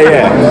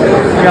 Yeah.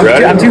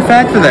 I'm too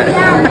fat for that.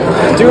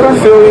 Dude,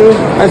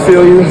 I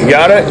feel you. You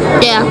got it?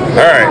 Yeah.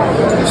 All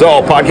right.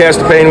 So,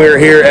 Podcast of Pain, we are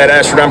here at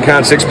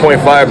Astronomicon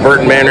 6.5,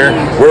 Burton Manor.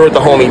 We're with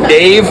the homie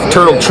Dave,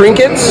 Turtle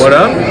Trinkets. What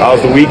up?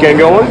 How's the weekend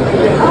going?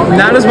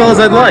 Not as well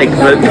as I'd like,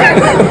 but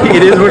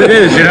it is what it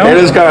is, you know? It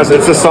is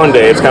it's a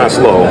Sunday. It's kind of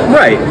slow.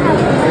 Right.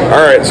 All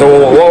right,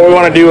 so what we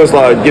want to do is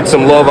get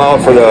some love out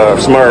for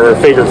some of our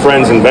favorite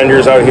friends and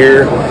vendors out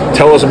here.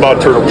 Tell us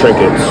about Turtle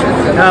Trinkets.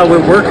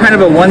 We're kind of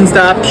a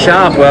one-stop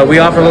shop. We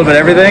offer a little bit of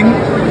everything.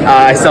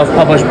 I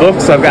self-publish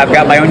books, so I've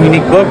got my own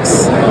unique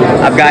books.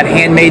 I've got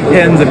handmade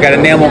pins. I've got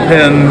enamel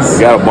pins.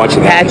 You got a bunch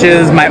of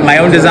patches, my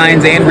own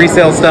designs and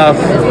resale stuff,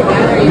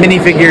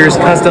 minifigures,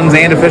 customs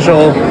and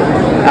official.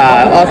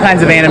 All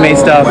kinds of anime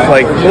stuff.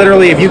 Like,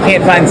 literally, if you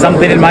can't find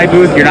something in my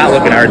booth, you're not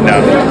looking hard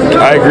enough.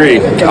 I agree.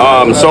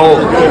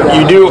 So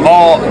you do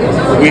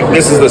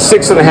this is the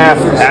 6.5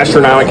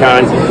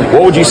 Astronomicon.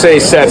 What would you say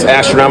sets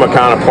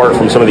Astronomicon apart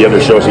from some of the other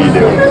shows that you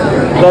do?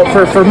 Well,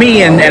 for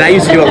me, and I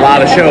used to do a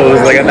lot of shows,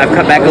 like I've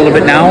cut back a little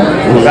bit now,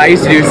 but I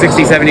used to do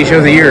 60, 70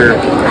 shows a year.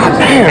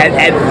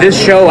 At this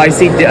show, I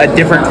see a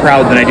different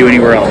crowd than I do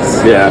anywhere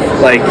else. Yeah.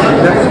 Like,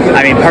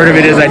 I mean, part of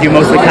it is I do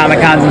mostly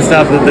Comic-Cons and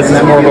stuff, this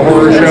is more of a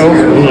horror show.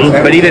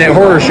 Mm-hmm. But even at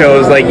horror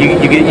shows, like you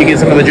get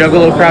some of the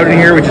Juggalo crowd in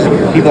here, which is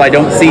people I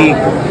don't see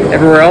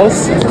everywhere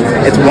else.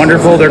 It's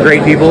wonderful. They're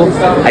great people.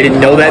 I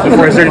didn't know that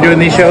before I started doing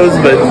these shows,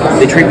 but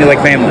they treat me like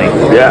family.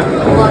 Yeah.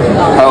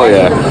 Hell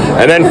yeah.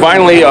 And then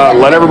finally,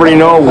 let everybody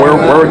know where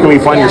can we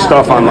find your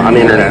stuff on the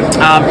internet?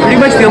 Pretty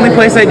much the only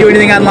place I do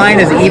anything online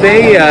is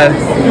eBay.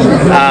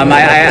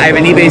 I have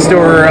an eBay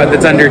store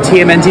that's under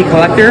TMNT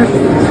Collector,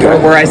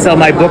 where I sell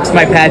my books,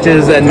 my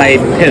patches, and my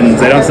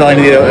pins. I don't sell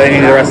any of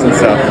the rest of the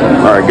stuff.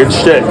 All right, good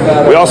shit.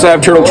 We also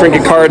have Turtle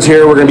Trinket cards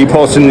here. We're going to be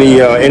posting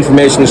the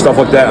information and stuff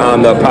like that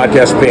on the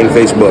Podcast Pain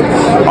Facebook.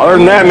 Other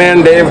than that,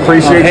 man, Dave,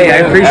 appreciate you. Hey, I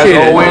appreciate it.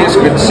 As always,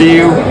 good to see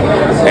you.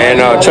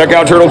 And check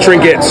out Turtle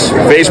Trinkets.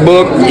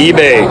 Facebook,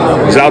 eBay.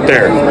 He's out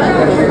there.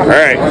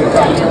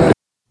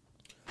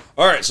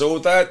 All right, so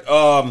with that,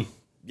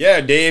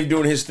 Dave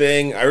doing his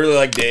thing. I really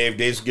like Dave.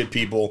 Dave's good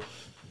people.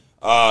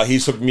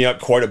 He's hooked me up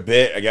quite a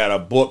bit. I got a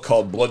book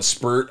called Blood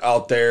Spurt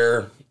out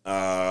there.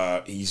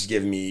 He's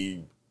giving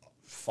me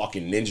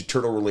fucking Ninja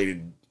Turtle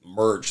related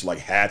merch, like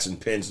hats and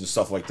pins and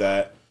stuff like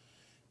that.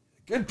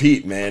 Good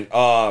Pete, man.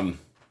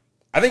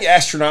 I think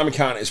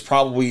Astronomicon is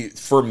probably,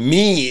 for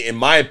me, in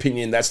my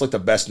opinion, that's like the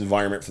best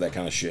environment for that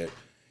kind of shit.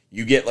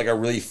 You get like a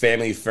really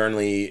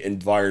family-friendly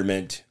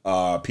environment.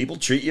 People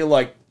treat you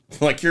like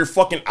you're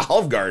fucking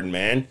Olive Garden,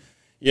 man.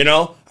 You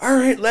know? All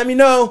right, let me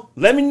know.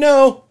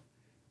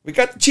 We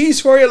got the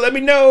cheese for you. Let me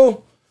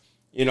know.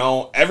 You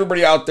know,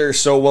 everybody out there is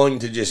so willing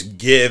to just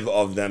give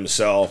of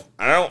themselves.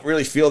 I don't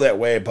really feel that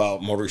way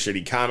about Motor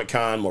City Comic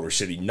Con, Motor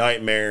City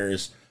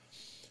Nightmares.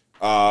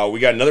 We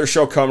got another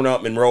show coming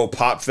up, Monroe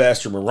Pop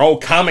Fest or Monroe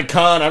Comic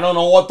Con. I don't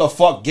know what the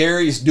fuck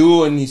Gary's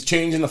doing. He's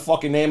changing the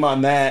fucking name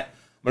on that.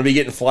 I'm going to be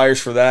getting flyers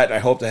for that, and I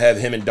hope to have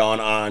him and Don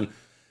on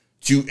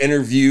to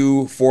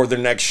interview for their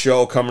next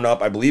show coming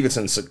up. I believe it's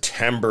in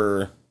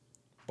September.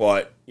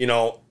 But, you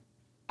know,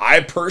 I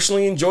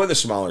personally enjoy the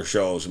smaller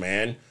shows,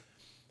 man.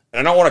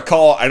 And I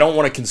don't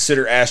want to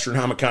consider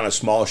Astronomicon a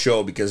small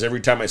show because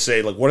every time I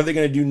say, like, what are they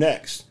going to do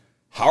next?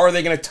 How are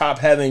they going to top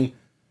having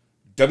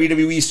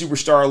WWE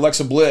superstar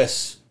Alexa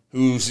Bliss,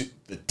 who's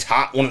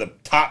one of the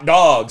top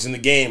dogs in the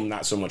game,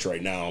 not so much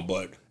right now,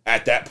 but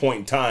at that point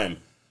in time,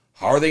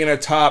 how are they going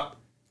to top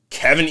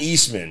Kevin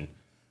Eastman?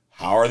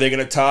 How are they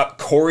going to top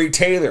Corey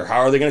Taylor?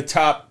 How are they going to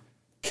top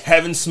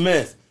Kevin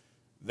Smith?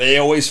 They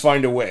always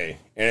find a way,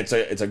 and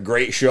it's a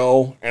great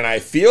show, and I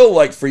feel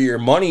like for your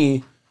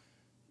money,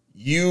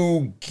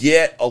 you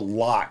get a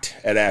lot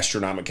at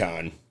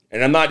Astronomicon.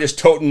 And I'm not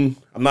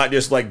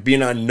just like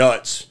being on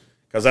nuts,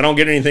 because I don't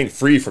get anything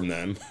free from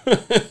them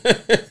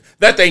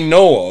that they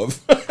know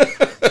of.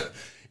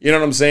 You know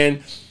what I'm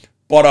saying?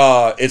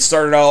 But it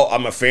started out,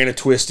 I'm a fan of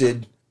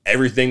Twisted,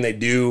 everything they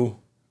do.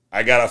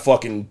 I gotta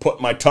fucking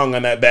put my tongue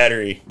on that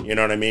battery, you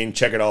know what I mean?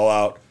 Check it all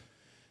out.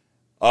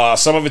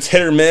 Some of it's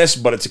hit or miss,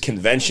 but it's a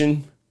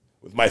convention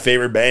with my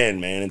favorite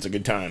band, man. It's a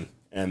good time.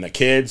 And the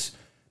kids,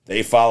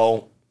 they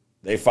follow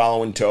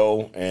in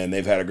tow, and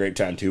they've had a great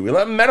time too. We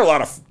met a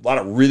lot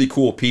of really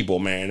cool people,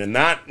 man. And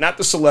not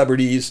the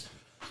celebrities,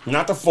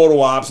 not the photo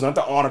ops, not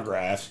the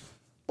autographs,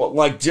 but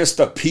like just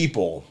the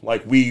people.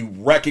 Like, we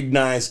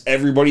recognize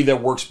everybody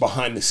that works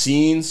behind the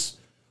scenes.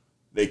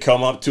 They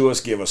come up to us,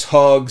 give us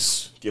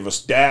hugs, give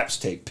us daps,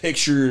 take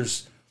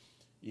pictures.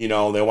 You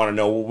know, they want to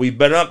know what we've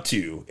been up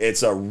to.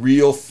 It's a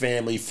real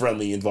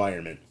family-friendly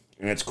environment,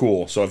 and it's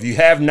cool. So if you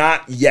have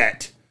not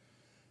yet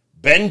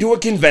been to a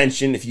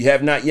convention, if you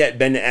have not yet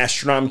been to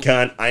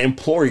Astronomicon, I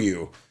implore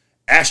you,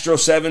 Astro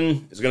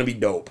 7 is going to be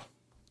dope.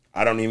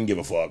 I don't even give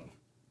a fuck.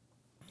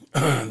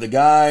 The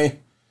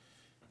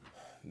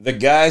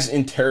guys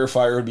in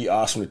Terrifier would be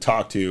awesome to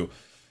talk to.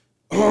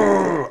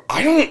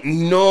 I don't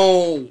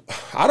know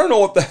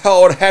what the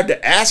hell I'd have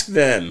to ask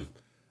them.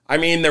 I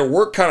mean, their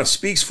work kind of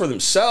speaks for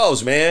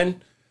themselves,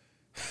 man.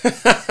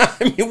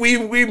 I mean,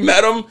 we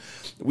met them.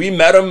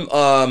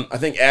 I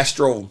think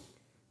Astro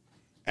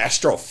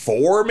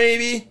 4,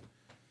 maybe.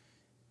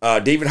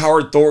 David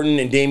Howard Thornton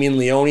and Damian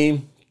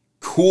Leone.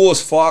 Cool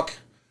as fuck.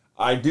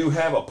 I do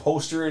have a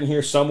poster in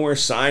here somewhere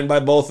signed by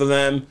both of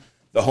them.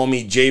 The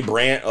homie Jay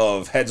Brandt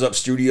of Heads Up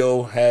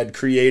Studio had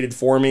created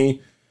for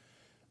me.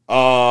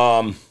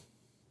 The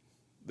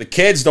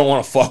kids don't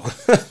want to fuck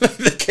with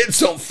the kids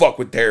don't fuck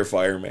with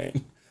Terrifier,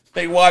 man.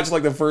 They watch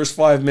like the first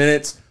 5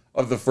 minutes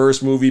of the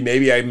first movie.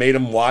 Maybe I made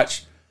them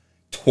watch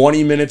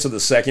 20 minutes of the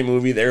second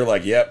movie. They're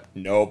like, yep,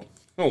 nope,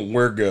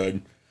 we're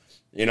good.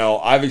 You know,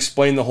 I've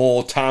explained the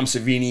whole Tom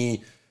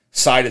Savini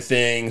side of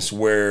things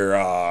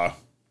where,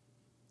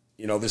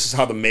 you know, this is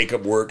how the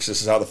makeup works.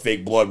 This is how the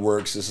fake blood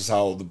works. This is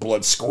how the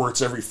blood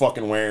squirts every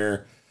fucking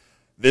where.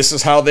 This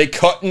is how they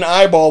cut an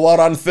eyeball out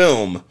on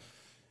film,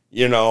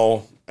 you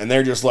know. And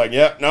they're just like,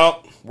 yep,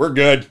 nope, we're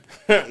good.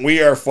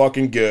 We are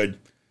fucking good.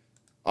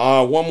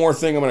 One more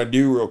thing I'm going to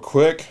do real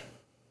quick.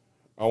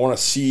 I want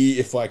to see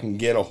if I can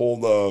get a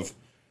hold of...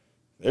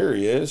 There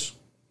he is.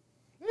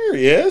 There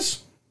he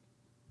is.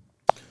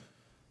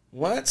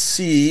 Let's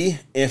see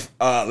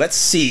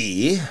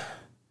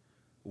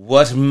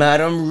what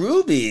Madame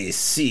Ruby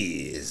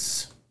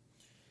sees.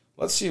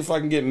 Let's see if I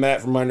can get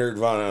Matt from My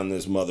Nerdvana on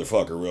this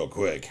motherfucker real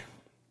quick.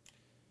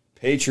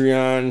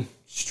 Patreon,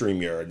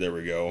 StreamYard, there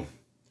we go.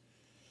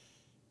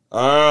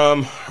 Are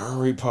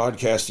we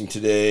podcasting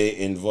today?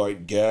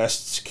 Invite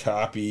guests,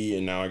 copy,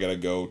 and now I gotta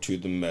go to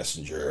the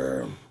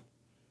messenger.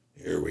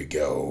 Here we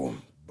go.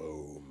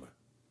 Boom.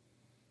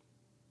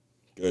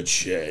 Good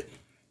shit.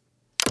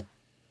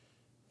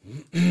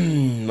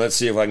 Let's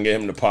see if I can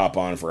get him to pop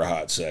on for a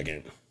hot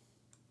second.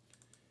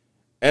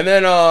 And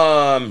then,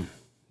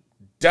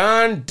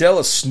 Don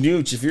Della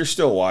Snooch, if you're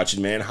still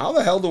watching, man, how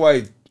the hell do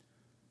I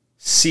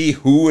see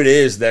who it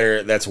is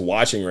that's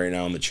watching right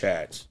now in the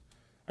chats?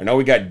 I know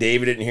we got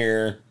David in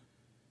here.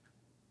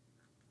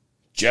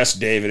 Just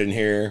David in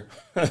here.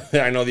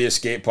 I know the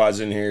Escape Pod's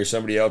in here.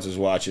 Somebody else is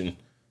watching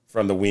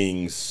from the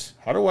wings.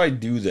 How do I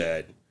do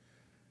that?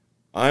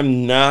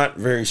 I'm not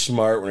very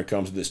smart when it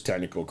comes to this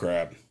technical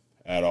crap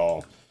at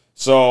all.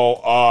 So,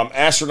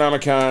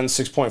 Astronomicon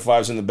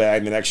 6.5's in the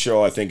bag. The next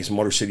show, I think, is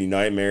Motor City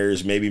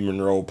Nightmares. Maybe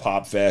Monroe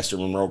Pop Fest or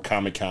Monroe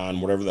Comic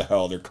Con, whatever the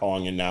hell they're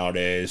calling it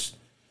nowadays.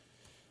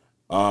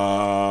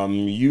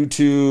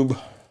 YouTube...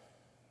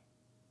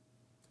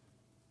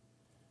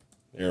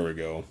 There we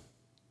go.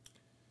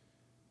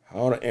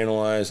 How to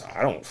analyze?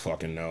 I don't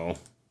fucking know.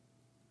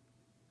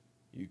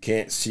 You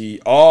can't see.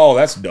 Oh,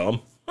 that's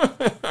dumb.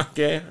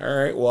 Okay, all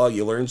right. Well,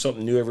 you learn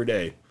something new every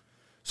day.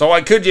 So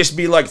I could just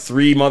be like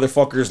 3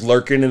 motherfuckers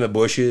lurking in the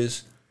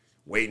bushes,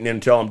 waiting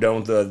until I'm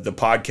done with the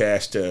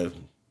podcast to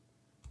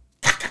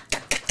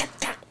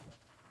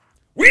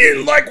We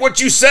didn't like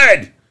what you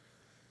said.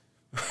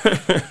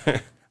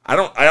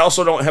 I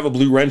also don't have a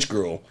blue wrench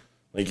girl.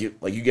 Like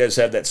you guys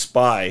have that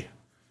spy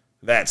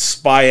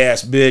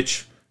ass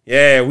bitch.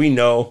 Yeah, we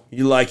know.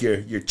 You like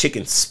your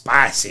chicken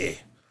spicy.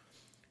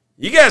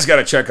 You guys got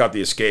to check out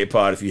the Escape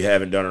Pod if you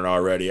haven't done it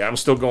already. I'm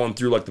still going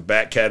through like the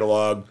back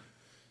catalog.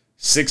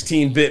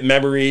 16-bit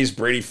memories.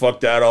 Brady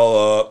fucked that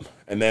all up.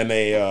 And then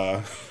they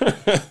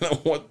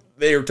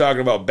were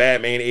talking about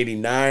Batman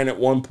 89 at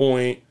one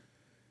point.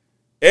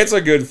 It's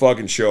a good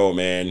fucking show,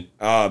 man.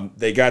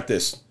 They got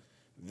this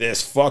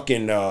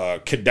fucking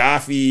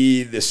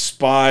Gaddafi, this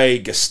spy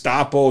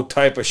Gestapo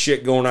type of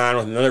shit going on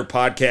with another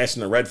podcast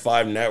in the Red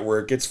 5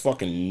 network. It's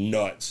fucking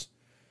nuts.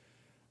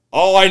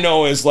 All I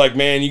know is, like,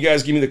 man, you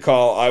guys give me the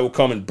call. I will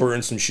come and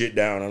burn some shit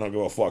down. I don't give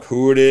a fuck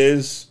who it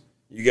is.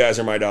 You guys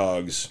are my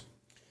dogs.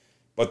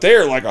 But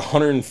they're like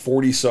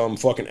 140-some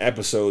fucking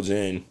episodes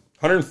in.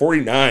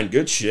 149.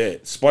 Good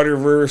shit.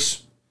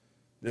 Spider-Verse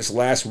this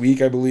last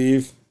week, I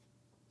believe.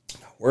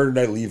 Where did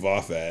I leave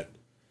off at?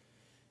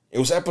 It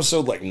was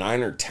episode like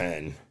 9 or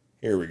 10.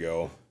 Here we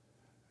go.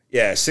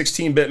 Yeah,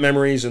 16-bit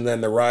memories, and then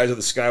the Rise of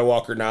the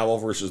Skywalker novel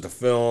versus the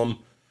film.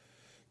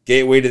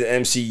 Gateway to the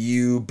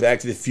MCU, Back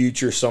to the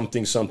Future,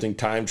 something,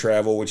 time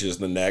travel, which is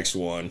the next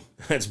one.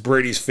 That's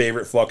Brady's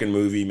favorite fucking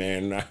movie,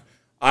 man.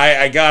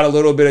 I got a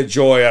little bit of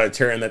joy out of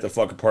tearing that the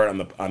fuck apart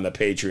on the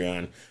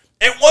Patreon.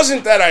 It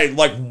wasn't that I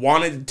like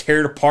wanted to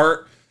tear it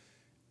apart.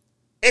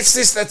 It's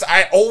just that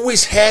I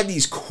always had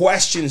these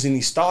questions and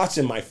these thoughts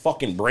in my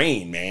fucking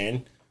brain,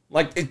 man.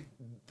 Like,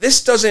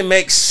 this doesn't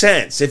make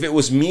sense. If it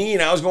was me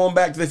and I was going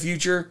back to the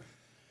future,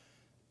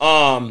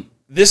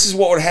 this is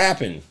what would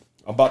happen.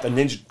 About the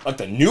Ninja, like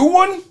the new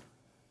one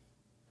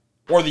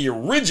or the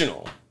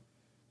original?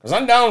 Because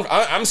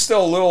I'm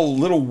still a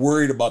little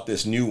worried about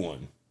this new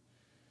one.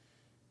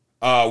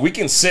 We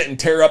can sit and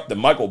tear up the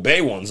Michael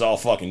Bay ones all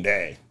fucking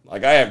day.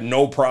 Like, I have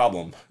no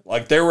problem.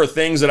 Like, there were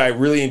things that I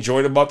really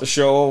enjoyed about the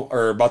show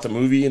or about the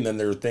movie, and then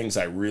there were things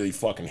I really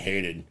fucking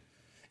hated.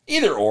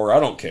 Either or, I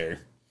don't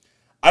care.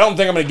 I don't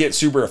think I'm going to get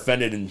super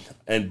offended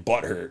and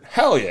butthurt.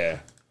 Hell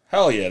yeah,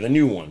 the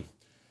new one.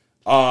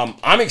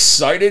 I'm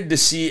excited to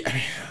see...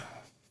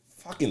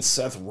 Fucking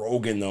Seth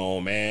Rogen, though,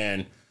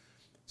 man.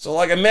 So,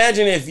 like,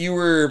 imagine if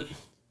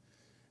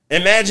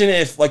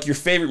like your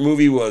favorite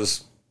movie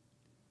was,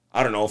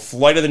 I don't know,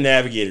 Flight of the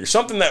Navigator,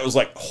 something that was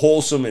like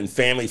wholesome and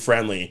family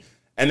friendly,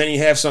 and then you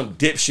have some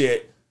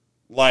dipshit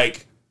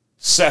like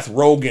Seth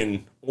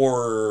Rogen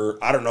or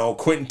I don't know,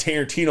 Quentin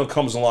Tarantino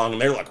comes along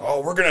and they're like,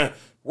 oh,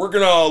 we're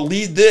gonna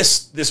lead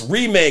this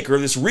remake or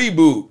this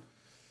reboot.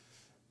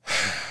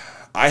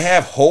 I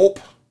have hope.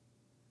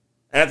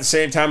 And at the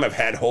same time, I've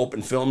had hope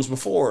in films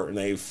before, and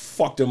they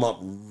fucked them up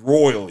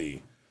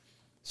royally.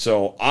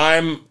 So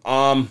I'm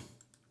gonna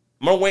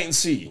wait and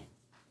see.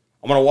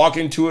 I'm gonna walk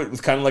into it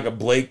with kind of like a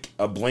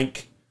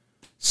blank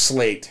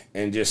slate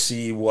and just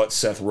see what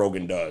Seth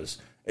Rogen does.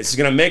 It's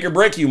gonna make or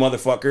break you,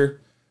 motherfucker.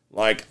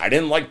 Like, I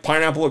didn't like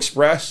Pineapple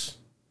Express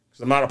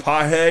because I'm not a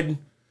pothead.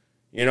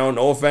 You know,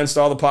 no offense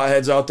to all the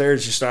potheads out there.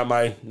 It's just not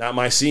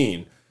my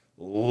scene.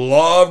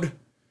 Loved,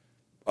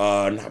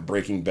 not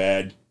Breaking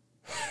Bad.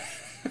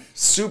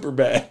 Super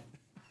bad.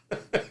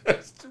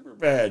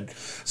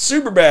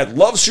 Super bad.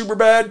 Love Super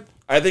bad.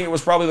 I think it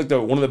was probably like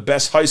one of the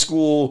best high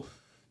school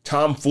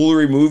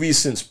tomfoolery movies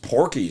since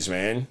Porky's,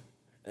 man.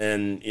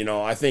 And, you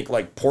know, I think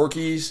like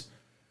Porky's,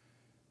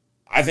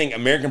 I think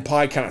American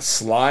Pie kind of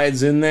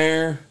slides in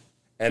there,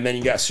 and then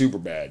you got Super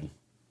bad.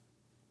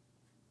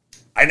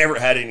 I never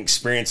had any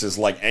experiences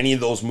like any of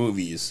those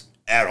movies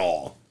at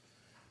all.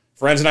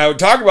 Friends and I would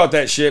talk about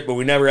that shit, but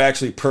we never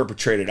actually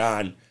perpetrated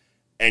on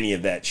any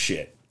of that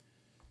shit.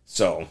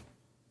 So,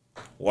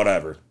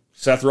 whatever.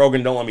 Seth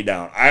Rogen, don't let me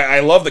down. I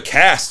love the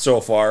cast so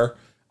far.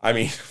 I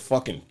mean,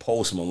 fucking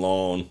Post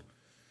Malone.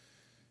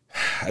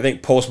 I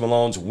think Post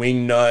Malone's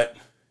Wingnut.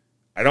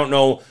 I don't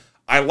know.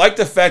 I like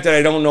the fact that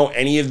I don't know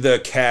any of the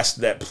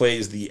cast that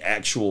plays the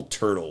actual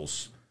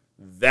Turtles.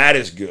 That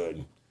is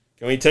good.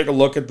 Can we take a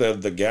look at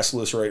the guest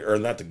list, right? Or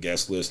not the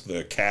guest list,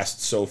 the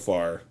cast so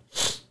far.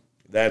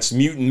 That's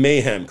Mutant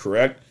Mayhem,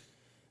 correct?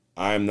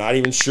 I'm not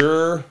even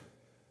sure.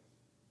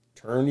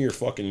 Turn your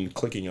fucking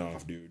clicking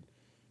off, dude.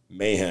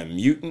 Mayhem.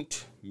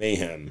 Mutant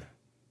Mayhem.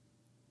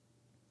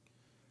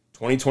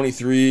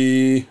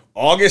 2023.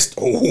 August.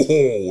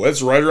 Oh,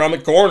 that's right around the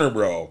corner,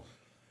 bro.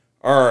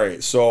 All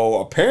right, so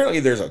apparently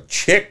there's a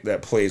chick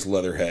that plays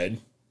Leatherhead.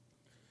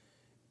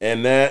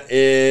 And that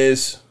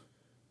is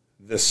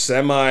the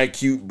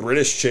semi-cute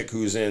British chick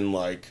who's in,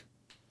 like,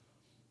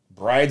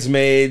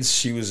 Bridesmaids.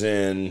 She was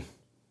in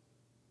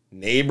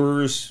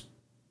Neighbors.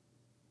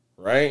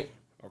 Right?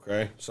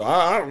 Okay, so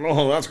I don't know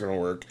how that's going to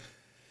work.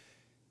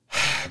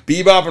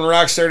 Bebop and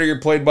Rocksteady are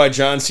played by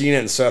John Cena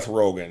and Seth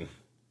Rogen.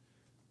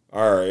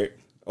 All right.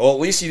 Well,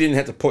 at least you didn't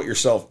have to put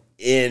yourself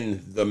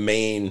in the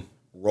main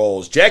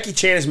roles. Jackie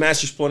Chan is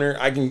Master Splinter.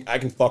 I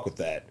can fuck with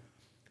that.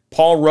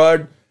 Paul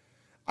Rudd.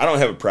 I don't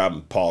have a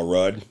problem with Paul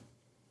Rudd.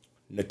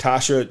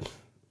 Natasha.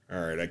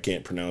 All right, I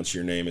can't pronounce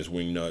your name as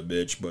Wingnut,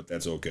 bitch, but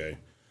that's okay.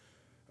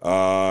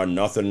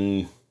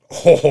 Nothing.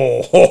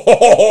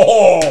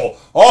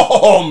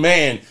 Oh,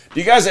 man. Do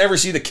you guys ever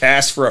see the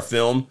cast for a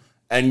film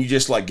and you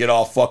just like get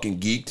all fucking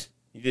geeked?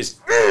 You just,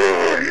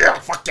 yeah,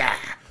 fuck yeah.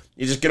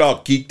 You just get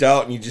all geeked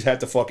out and you just have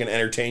to fucking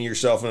entertain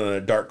yourself in a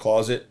dark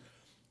closet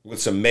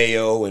with some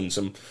mayo and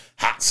some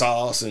hot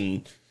sauce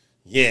and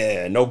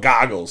yeah, no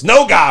goggles.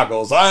 No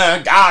goggles.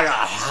 Giancarlo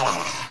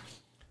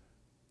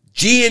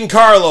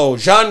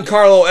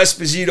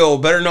Esposito,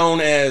 better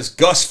known as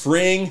Gus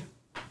Fring.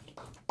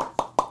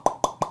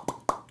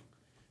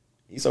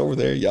 He's over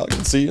there. Y'all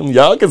can see him.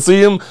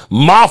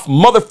 Moff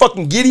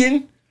motherfucking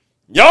Gideon.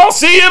 Y'all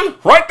see him?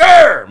 Right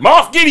there.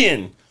 Moff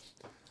Gideon.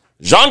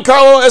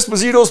 Giancarlo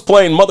Esposito's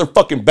playing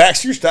motherfucking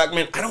Baxter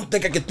Stockman. I don't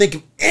think I could think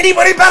of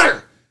anybody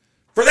better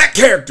for that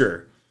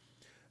character.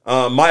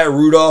 Maya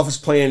Rudolph is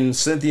playing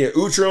Cynthia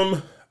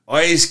Outram.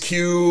 Ice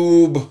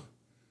Cube.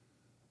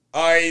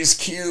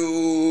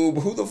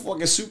 Who the fuck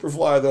is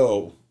Superfly,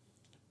 though?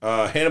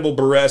 Hannibal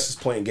Buress is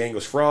playing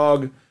Genghis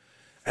Frog.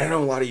 I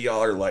know a lot of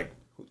y'all are like,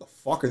 who the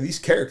fuck are these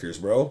characters,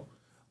 bro?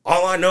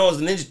 All I know is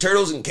the Ninja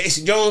Turtles and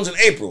Casey Jones and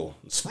April.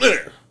 And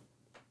Splinter.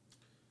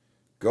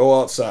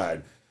 Go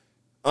outside.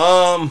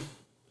 I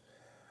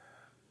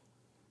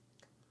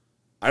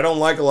don't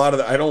like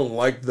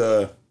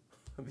the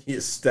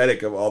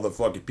aesthetic of all the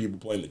fucking people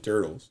playing the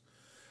Turtles.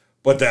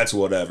 But that's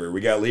whatever.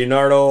 We got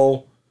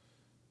Leonardo,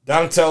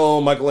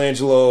 Donatello,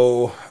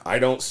 Michelangelo. I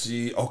don't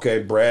see... Okay,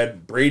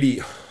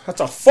 Brady.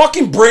 That's a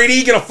fucking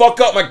Brady gonna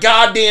fuck up my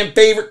goddamn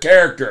favorite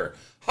character.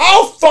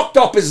 How fucked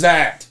up is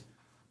that?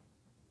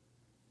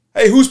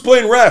 Hey, who's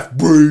playing ref?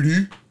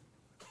 Brady.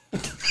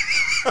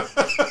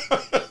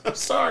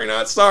 Sorry,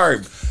 not sorry.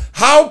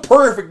 How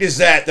perfect is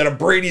that a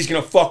Brady's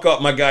gonna fuck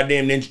up my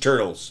goddamn Ninja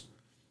Turtles?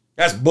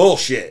 That's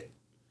bullshit.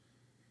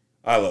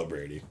 I love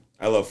Brady.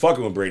 I love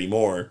fucking with Brady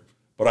more,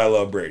 but I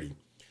love Brady.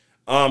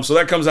 So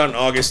that comes out in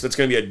August. That's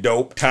gonna be a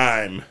dope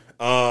time.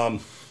 We're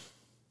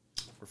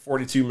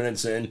 42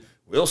 minutes in.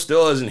 Will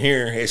still isn't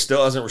here. He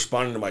still hasn't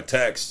responded to my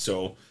text.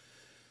 So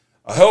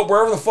I hope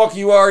wherever the fuck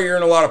you are, you're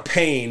in a lot of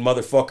pain,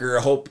 motherfucker.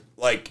 I hope,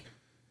 like,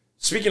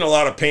 speaking of a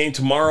lot of pain,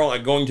 tomorrow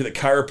I'm going to the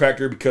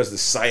chiropractor because the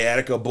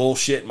sciatica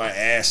bullshit. My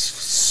ass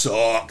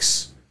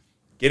sucks.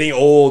 Getting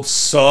old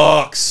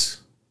sucks.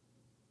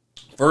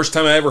 First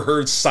time I ever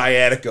heard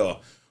sciatica.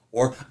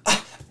 Or,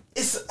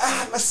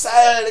 my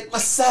sciatic.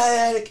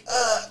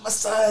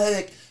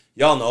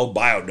 Y'all know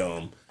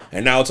Biodome.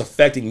 And now it's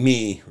affecting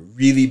me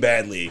really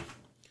badly.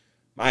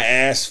 My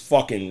ass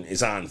fucking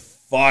is on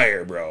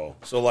fire, bro.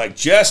 So, like,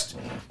 just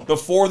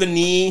before the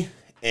knee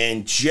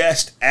and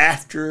just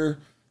after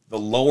the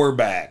lower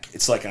back,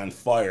 it's like on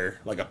fire,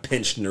 like a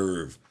pinched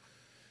nerve.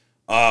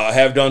 I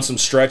have done some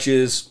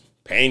stretches.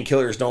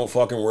 Painkillers don't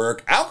fucking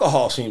work.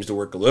 Alcohol seems to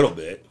work a little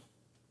bit.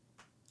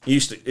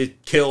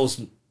 It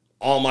kills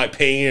all my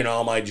pain and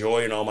all my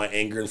joy and all my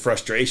anger and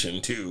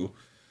frustration too.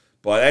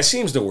 But that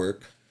seems to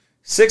work.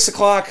 6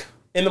 o'clock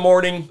in the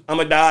morning,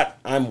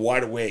 I'm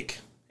wide awake.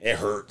 It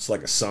hurts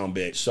like a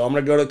sumbitch. So I'm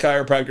going to go to the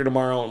chiropractor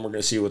tomorrow and we're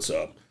going to see what's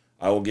up.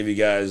 I will give you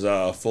guys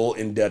full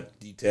in-depth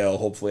detail.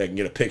 Hopefully I can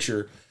get a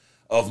picture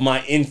of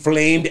my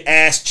inflamed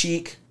ass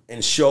cheek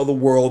and show the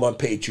world on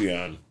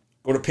Patreon.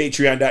 Go to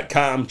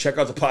patreon.com. Check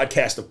out the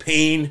Podcast of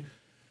Pain.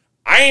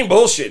 I ain't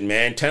bullshitting,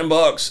 man.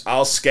 $10.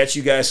 I'll sketch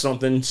you guys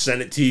something,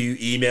 send it to you,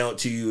 email it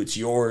to you. It's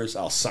yours.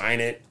 I'll sign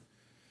it.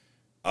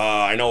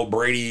 I know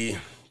Brady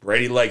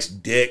likes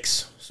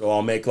dicks, so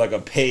I'll make like a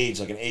page,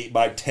 like an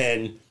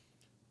 8x10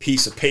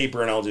 piece of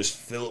paper, and I'll just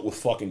fill it with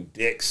fucking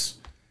dicks.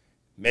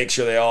 Make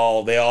sure they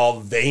all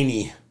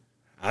veiny.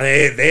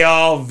 They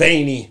all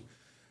veiny.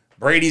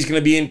 Brady's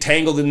gonna be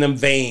entangled in them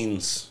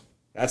veins.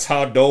 That's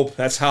how dope.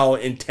 That's how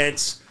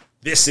intense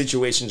this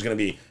situation's gonna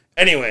be.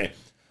 Anyway,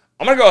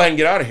 I'm going to go ahead and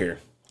get out of here.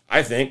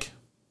 I think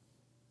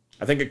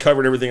I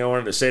covered everything I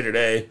wanted to say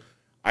today.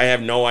 I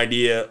have no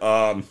idea.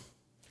 I'm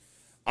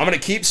going to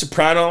keep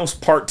Sopranos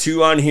Part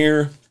 2 on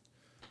here.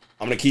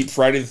 I'm going to keep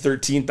Friday the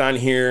 13th on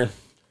here.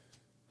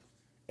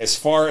 As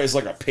far as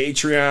like a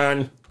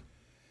Patreon,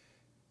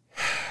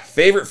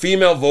 favorite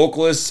female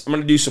vocalists, I'm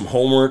going to do some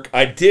homework.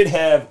 I did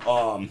have,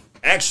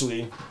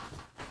 actually,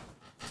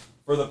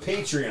 for the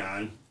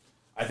Patreon,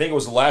 I think it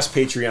was the last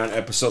Patreon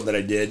episode that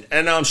I did.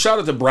 And shout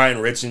out to Brian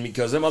Ritson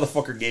because that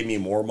motherfucker gave me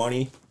more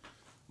money.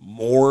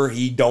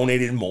 He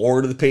donated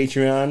more to the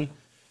Patreon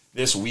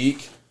this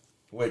week.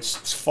 Which,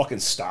 fucking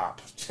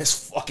stop.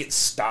 Just fucking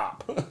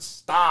stop.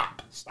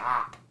 Stop.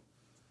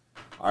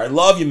 I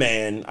love you,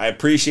 man. I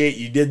appreciate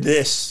you did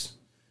this.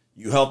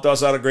 You helped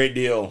us out a great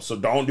deal. So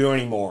don't do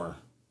any more.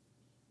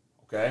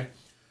 Okay?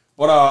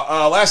 But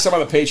last time on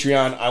the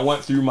Patreon, I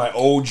went through my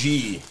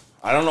OG.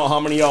 I don't know how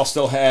many of y'all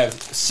still have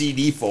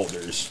CD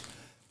folders,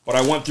 but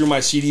I went through my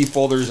CD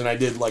folders and I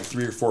did like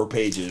 3 or 4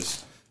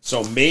 pages.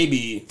 So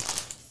maybe,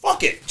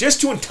 fuck it, just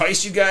to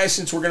entice you guys,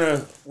 since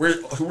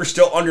we're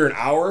still under an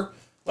hour,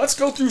 let's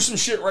go through some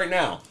shit right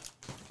now.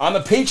 On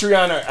the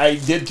Patreon, I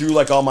did through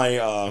like all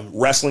my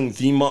wrestling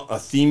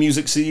theme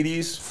music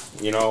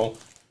CDs. You know,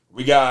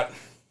 we got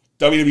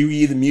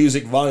WWE The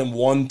Music Volume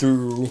 1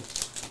 through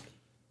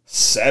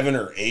 7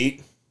 or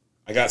 8.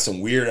 I got some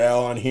Weird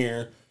Al on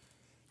here.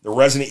 The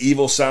Resident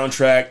Evil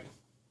soundtrack,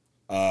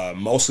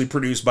 mostly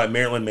produced by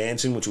Marilyn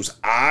Manson, which was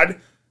odd,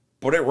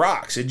 but it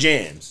rocks. It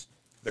jams.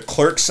 The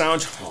Clerks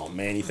soundtrack. Oh,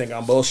 man, you think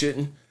I'm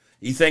bullshitting?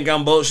 You think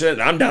I'm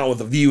bullshitting? I'm down with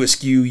the View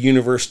Askew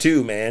universe,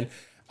 too, man.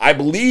 I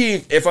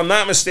believe, if I'm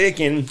not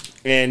mistaken,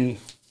 and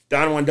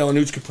Don Juan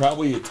Delanucci could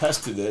probably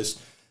attest to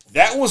this,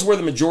 that was where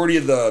the majority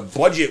of the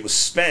budget was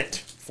spent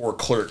for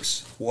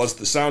Clerks, was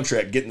the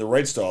soundtrack, getting the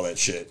rights to all that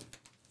shit.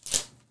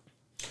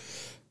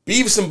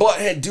 Beavis and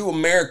Butthead Do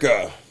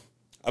America.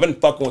 I've been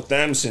fucking with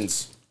them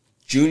since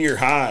junior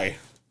high.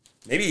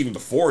 Maybe even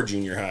before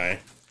junior high.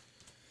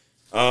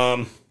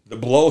 The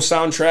Blow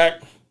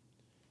soundtrack.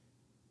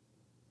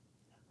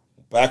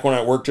 Back when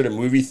I worked at a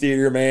movie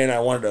theater, man, I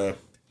wanted to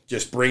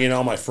just bring in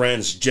all my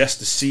friends just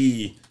to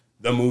see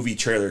the movie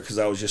trailer because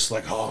I was just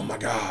like, oh my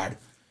God.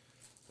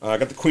 I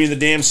got the Queen of the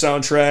Damned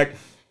soundtrack.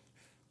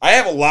 I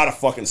have a lot of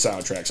fucking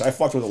soundtracks. I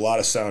fucked with a lot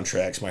of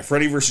soundtracks. My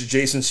Freddy vs.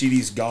 Jason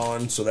CD's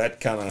gone, so that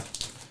kind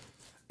of,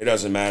 it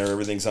doesn't matter.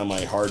 Everything's on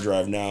my hard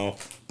drive now.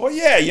 But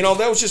yeah, you know,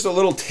 that was just a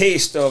little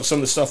taste of some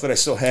of the stuff that I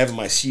still have in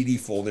my CD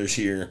folders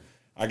here.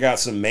 I got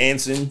some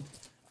Manson.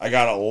 I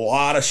got a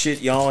lot of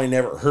shit y'all ain't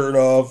never heard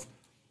of.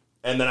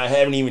 And then I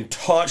haven't even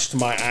touched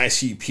my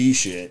ICP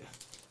shit.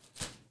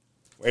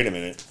 Wait a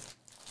minute.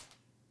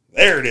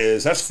 There it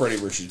is. That's Freddy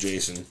vs.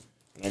 Jason.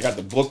 And I got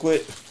the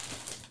booklet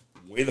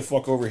way the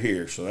fuck over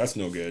here, so that's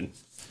no good.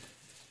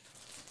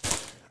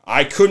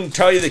 I couldn't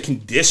tell you the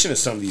condition of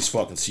some of these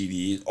fucking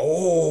CDs.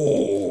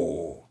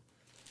 Oh.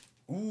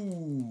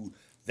 Ooh.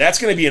 That's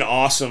going to be an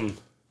awesome,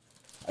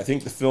 I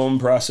think the film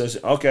process.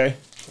 Okay.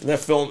 That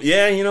film,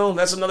 yeah, you know,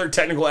 that's another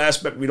technical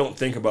aspect we don't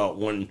think about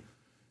when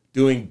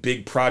doing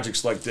big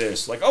projects like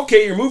this. Like,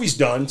 okay, your movie's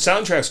done,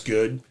 soundtrack's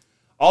good,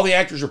 all the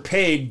actors are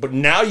paid, but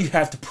now you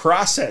have to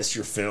process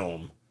your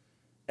film.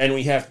 And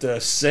we have to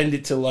send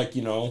it to, like,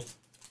 you know,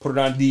 put it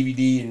on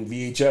DVD and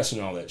VHS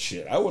and all that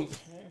shit. I wouldn't.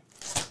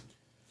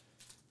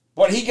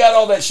 But he got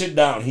all that shit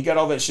down. He got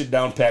all that shit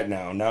down pat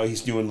now. Now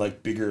he's doing,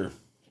 like, bigger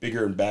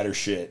and badder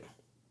shit.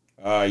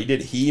 He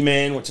did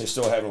He-Man, which I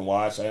still haven't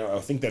watched. I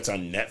think that's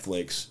on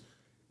Netflix,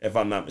 if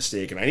I'm not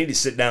mistaken. I need to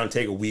sit down and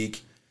take a week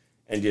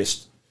and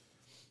just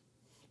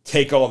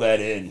take all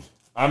that in.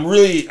 I'm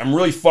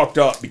really fucked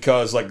up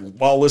because, like,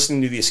 while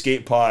listening to the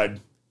Escape Pod,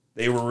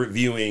 they were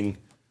reviewing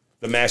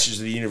the Masters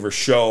of the Universe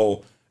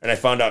show, and I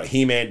found out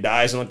He-Man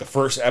dies in, like, the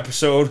first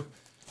episode.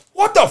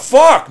 What the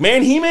fuck,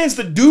 man? He-Man's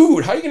the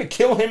dude. How are you going to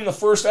kill him in the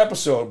first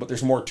episode? But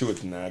there's more to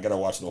it than that. I got to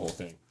watch the whole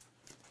thing.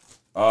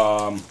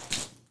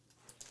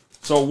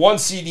 So one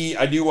CD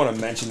I do want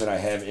to mention that I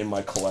have in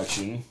my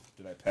collection.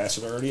 Did I pass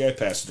it already? I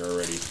passed it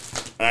already.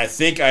 And I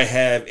think I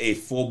have a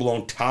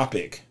full-blown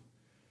Topic.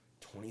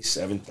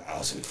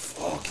 27,000.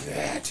 Fuck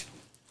that.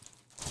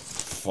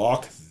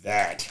 Fuck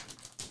that.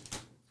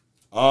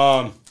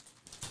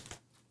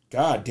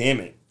 God damn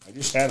it. I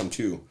just had them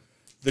too.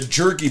 The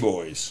Jerky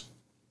Boys.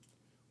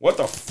 What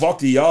the fuck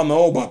do y'all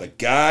know about the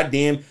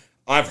goddamn...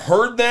 I've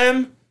heard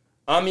them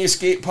on the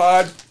Escape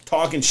Pod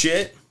talking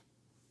shit.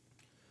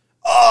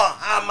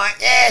 Oh, my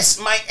ass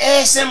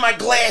and my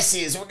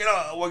glasses. We're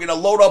gonna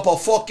load up a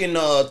fucking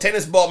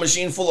tennis ball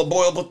machine full of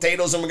boiled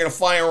potatoes and we're gonna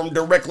fire them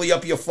directly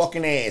up your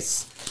fucking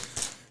ass.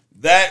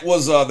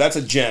 That's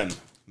a gem.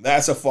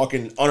 That's a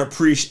fucking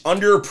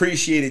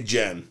underappreciated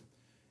gem.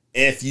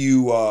 If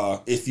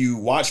you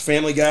watch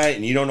Family Guy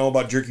and you don't know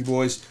about Jerky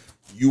Boys,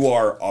 you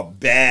are a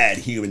bad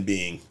human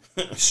being.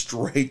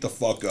 Straight the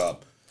fuck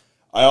up.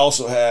 I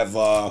also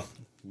have,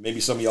 maybe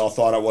some of y'all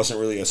thought I wasn't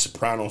really a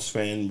Sopranos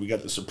fan. We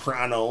got the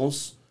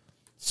Sopranos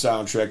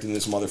soundtrack in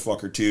this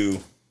motherfucker too.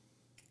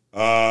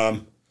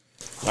 I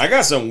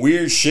got some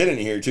weird shit in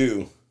here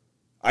too.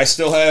 I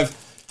have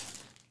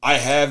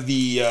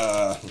the,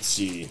 let's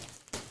see.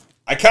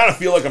 I kind of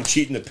feel like I'm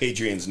cheating the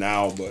Patreons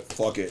now, but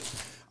fuck it.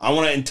 I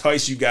want to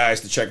entice you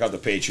guys to check out the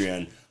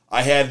Patreon.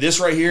 I have this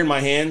right here in my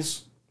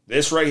hands.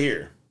 This right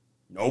here.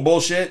 No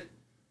bullshit.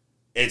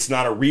 It's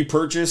not a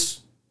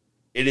repurchase.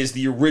 It is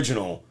the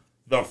original.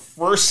 The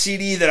first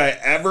CD that I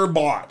ever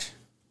bought.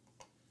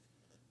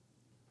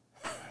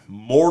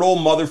 Mortal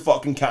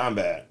motherfucking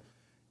Kombat.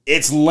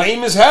 It's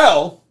lame as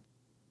hell.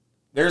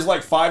 There's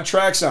like 5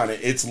 tracks on it.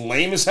 It's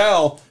lame as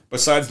hell.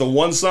 Besides the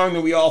one song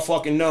that we all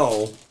fucking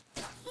know.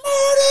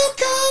 Mortal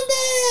Kombat!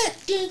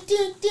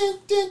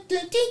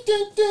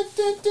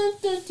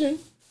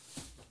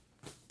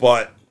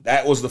 But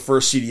that was the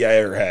first CD I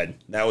ever had.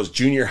 That was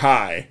junior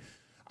high.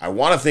 I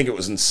want to think it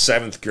was in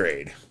 7th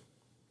grade.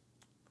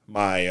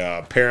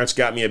 My parents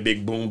got me a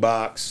big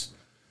boombox,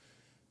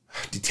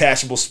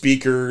 detachable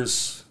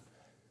speakers,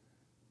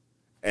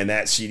 and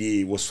that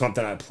CD was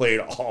something I played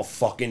all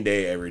fucking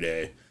day, every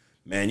day.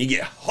 Man, you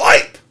get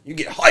hype. You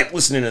get hype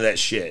listening to that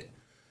shit.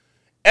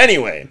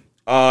 Anyway,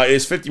 it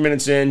is 50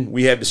 minutes in.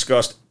 We have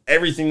discussed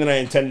everything that I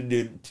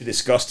intended to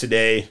discuss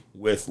today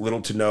with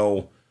little to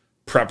no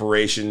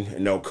preparation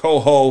and no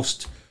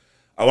co-host.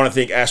 I want to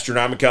thank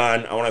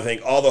Astronomicon. I want to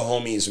thank all the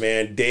homies,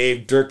 man.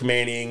 Dave, Dirk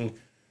Manning,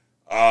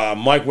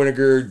 Mike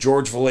Winiger,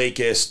 George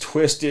Valakis,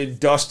 Twisted,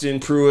 Dustin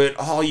Pruitt,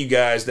 all you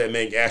guys that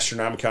make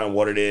Astronomicon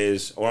what it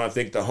is. I want to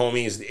thank the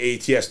homies, the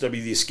ATSW,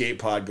 the Escape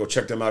Pod. Go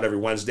check them out every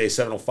Wednesday,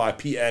 7:05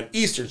 p.m.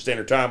 Eastern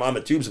Standard Time on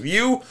the tubes of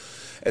you,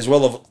 as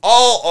well as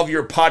all of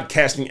your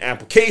podcasting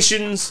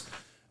applications.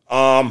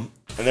 And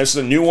this is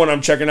a new one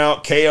I'm checking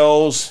out,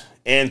 KOs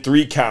and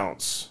 3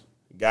 Counts.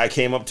 A guy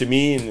came up to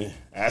me and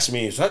asked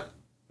me, is that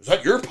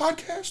your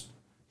podcast?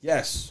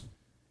 Yes.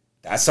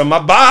 That's on my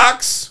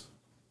box.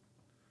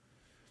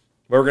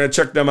 But we're going to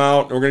check them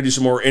out. We're going to do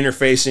some more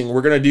interfacing.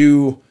 We're going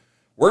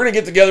to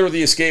get together with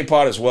the Escape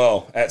Pod as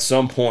well at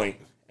some point,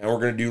 and we're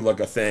going to do like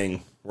a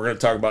thing. We're going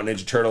to talk about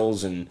Ninja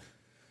Turtles, and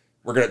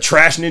we're going to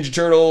trash Ninja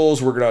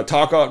Turtles. We're going to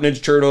talk about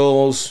Ninja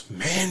Turtles.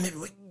 Man,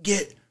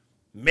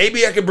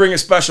 maybe I could bring a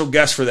special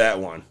guest for that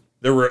one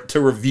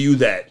to review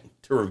that.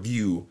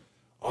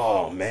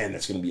 Oh, man,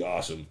 that's going to be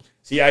awesome.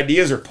 See,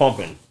 ideas are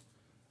pumping.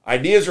 I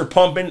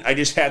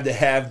just had to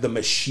have the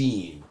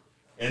machine.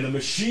 And the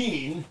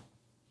machine...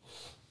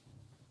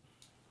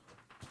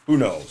 who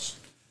knows?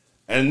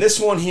 And this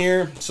one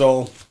here,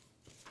 so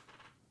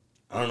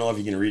I don't know if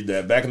you can read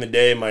that. Back in the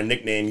day, my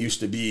nickname used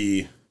to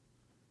be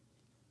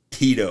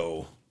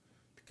Tito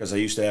because I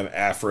used to have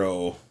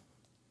afro,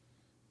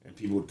 and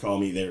people would call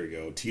me, there we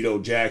go, Tito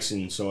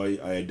Jackson, so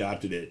I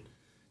adopted it,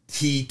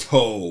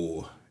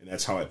 Tito, and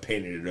that's how I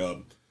painted it up.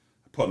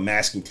 I put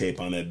masking tape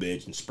on that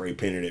bitch and spray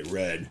painted it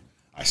red.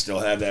 I still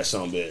have that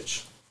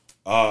bitch.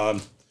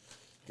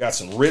 Got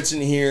some Ritz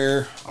in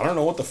here. I don't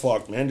know what the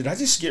fuck, man. Did I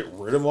just get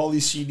rid of all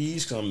these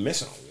CDs? Because I'm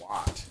missing a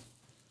lot.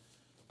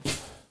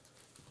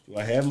 Do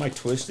I have my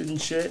Twisted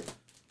and shit?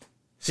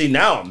 See,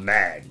 now I'm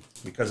mad.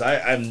 Because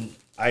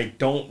I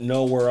don't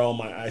know where all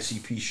my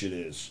ICP shit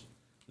is.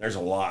 There's a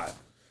lot.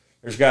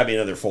 There's got to be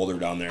another folder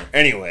down there.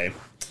 Anyway.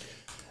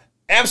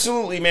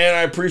 Absolutely, man.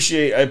 I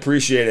appreciate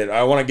it.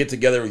 I want to get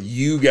together with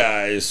you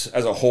guys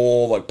as a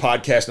whole. Like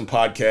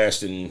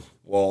podcast. And,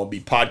 well, it'll be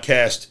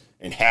podcast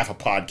and half a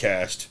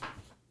podcast.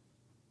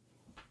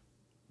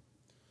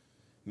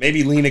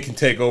 Maybe Lena can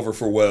take over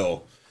for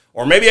Will.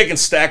 Or maybe I can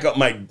stack up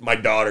my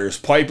daughters,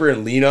 Piper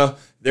and Lena.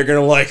 They're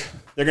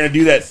gonna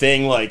do that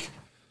thing like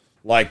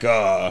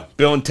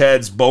Bill and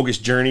Ted's Bogus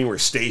Journey where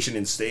Station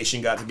and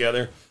Station got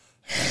together.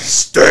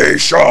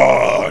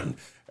 Station!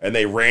 And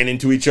they ran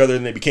into each other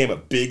and they became a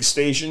big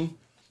station.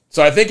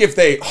 So I think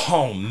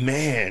oh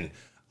man.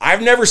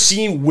 I've never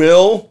seen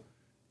Will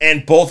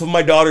and both of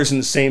my daughters in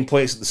the same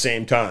place at the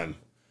same time.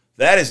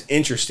 That is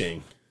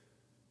interesting.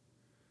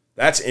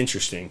 That's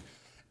interesting.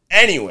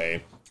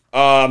 Anyway,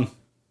 yeah,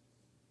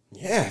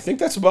 I think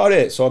that's about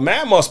it. So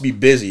Matt must be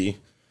busy.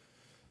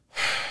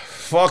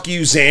 Fuck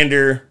you,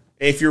 Xander.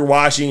 If you're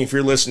watching, if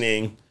you're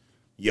listening,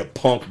 you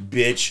punk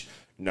bitch.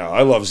 No,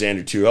 I love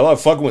Xander too. I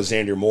love fucking with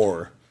Xander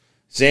more.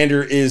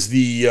 Xander is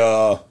he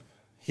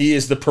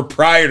is the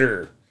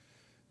proprietor.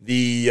 What do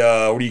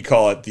you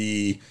call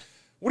it?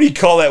 What do you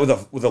call that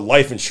with a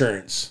life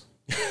insurance?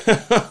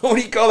 What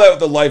do you call that with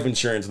the life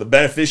insurance? The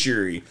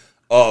beneficiary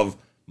of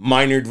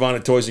Minor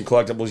Devon Toys and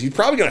Collectibles. He's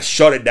probably going to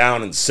shut it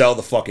down and sell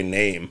the fucking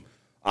name.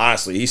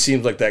 Honestly, he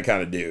seems like that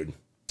kind of dude.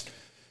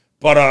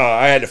 But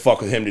I had to fuck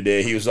with him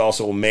today. He was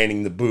also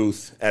manning the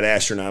booth at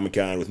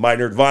Astronomicon with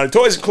Minor Devon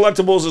Toys and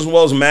Collectibles as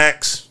well as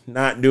Max.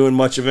 Not doing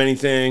much of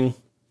anything.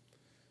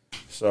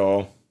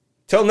 So,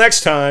 till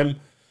next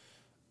time,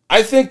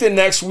 I think that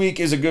next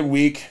week is a good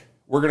week.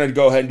 We're going to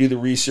go ahead and do the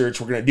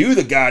research. We're going to do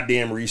the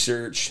goddamn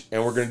research.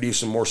 And we're going to do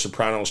some more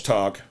Sopranos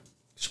talk.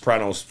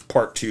 Sopranos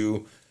Part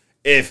 2.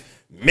 If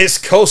Miss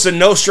Cosa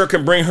Nostra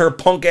can bring her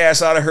punk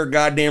ass out of her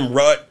goddamn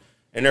rut,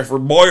 and if her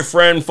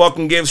boyfriend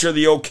fucking gives her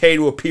the okay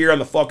to appear on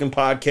the fucking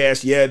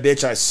podcast, yeah,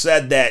 bitch, I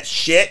said that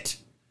shit.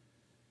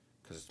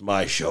 Because it's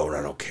my show and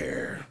I don't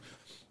care.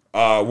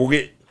 We'll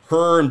get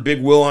her and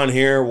Big Will on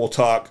here. We'll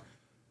talk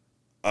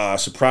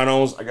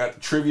Sopranos. I got the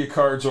trivia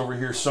cards over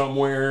here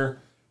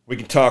somewhere. We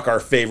can talk our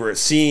favorite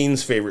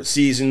scenes, favorite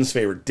seasons,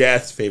 favorite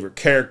deaths, favorite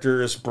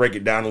characters, break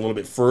it down a little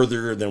bit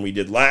further than we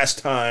did last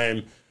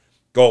time.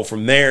 Go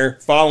from there.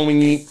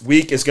 Following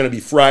week is going to be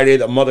Friday,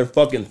 the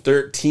motherfucking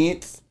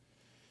 13th.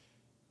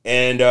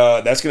 And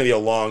that's going to be a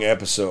long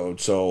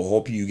episode. So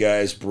hope you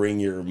guys bring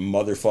your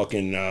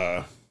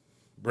motherfucking,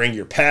 bring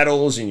your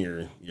paddles and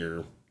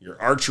your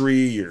archery,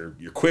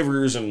 your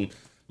quivers and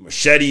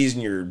machetes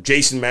and your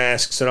Jason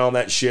masks and all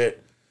that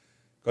shit.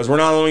 Because we're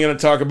not only going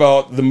to talk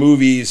about the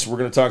movies, we're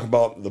going to talk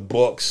about the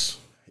books.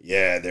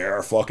 Yeah, there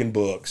are fucking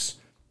books.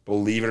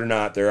 Believe it or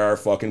not, there are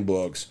fucking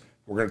books.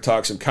 We're going to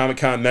talk some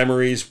Comic-Con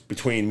memories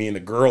between me and the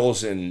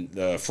girls and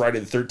the Friday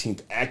the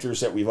 13th actors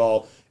that we've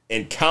all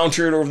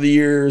encountered over the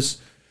years.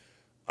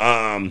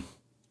 Man,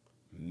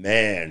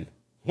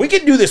 we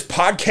could do this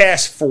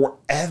podcast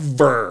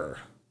forever.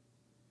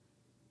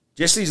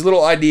 Just these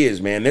little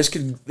ideas, man. This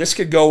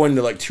could go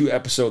into like 2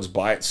 episodes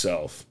by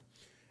itself.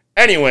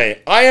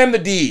 Anyway, I am the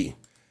D.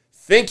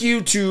 Thank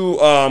you to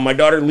my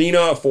daughter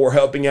Lena for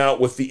helping out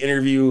with the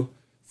interview.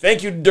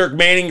 Thank you to Dirk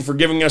Manning for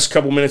giving us a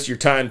couple minutes of your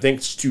time.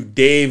 Thanks to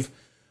Dave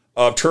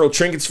of Turtle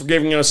Trinkets for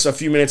giving us a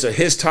few minutes of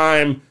his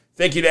time.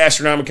 Thank you to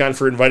Astronomicon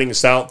for inviting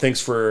us out.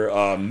 Thanks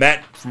for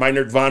Matt from My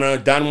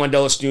Nerdvana, Don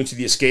Wandela Stewart to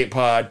the Escape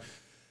Pod.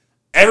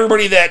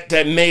 Everybody that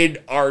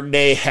made our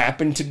day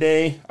happen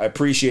today, I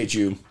appreciate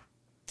you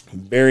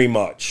very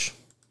much.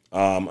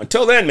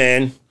 Until then,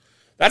 man,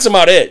 that's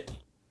about it.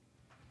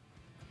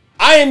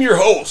 I am your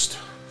host,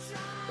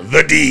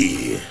 The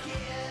D.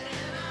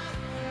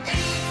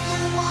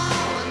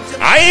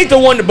 I ain't the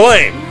one to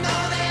blame.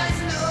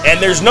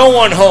 And there's no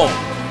one home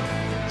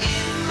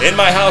in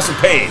my house of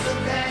pain.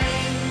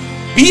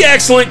 Be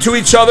excellent to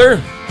each other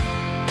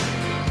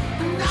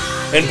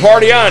and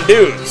party on,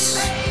 dudes.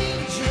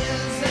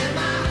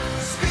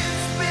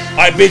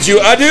 I bid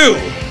you adieu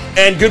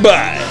and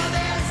goodbye.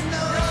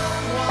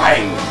 Bye.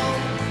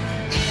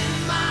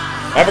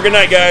 Have a good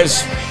night,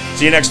 guys.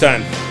 See you next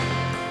time.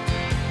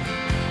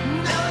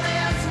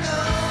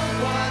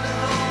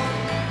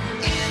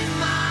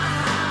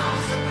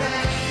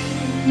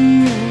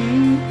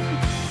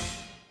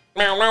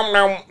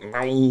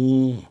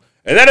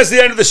 And that is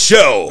the end of the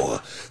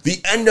show.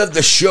 The end of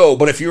the show.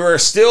 But if you are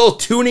still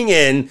tuning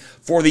in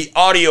for the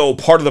audio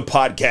part of the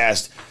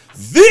podcast,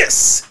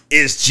 this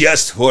is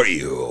just for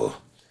you.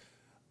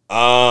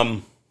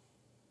 Built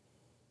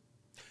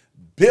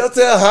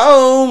a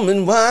home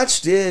and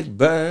watched it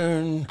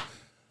burn.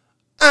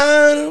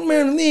 I don't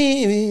remember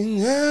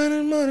leaving. I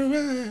don't want to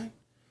run.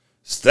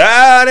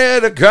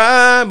 Started to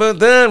cry, but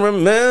then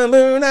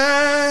remembered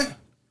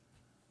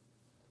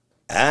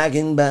I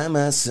can buy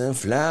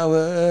myself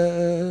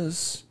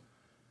flowers,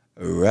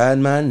 write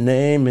my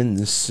name in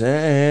the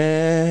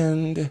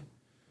sand,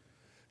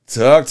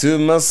 talk to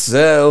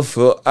myself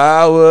for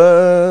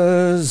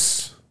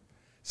hours,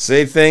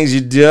 say things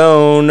you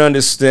don't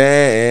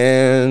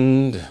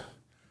understand.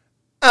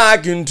 I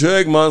can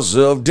take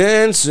myself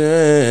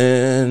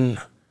dancing,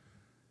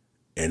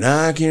 and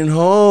I can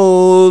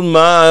hold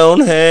my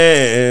own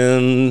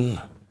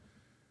hand.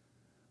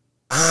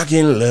 I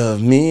can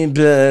love me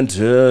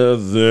better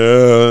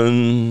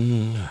than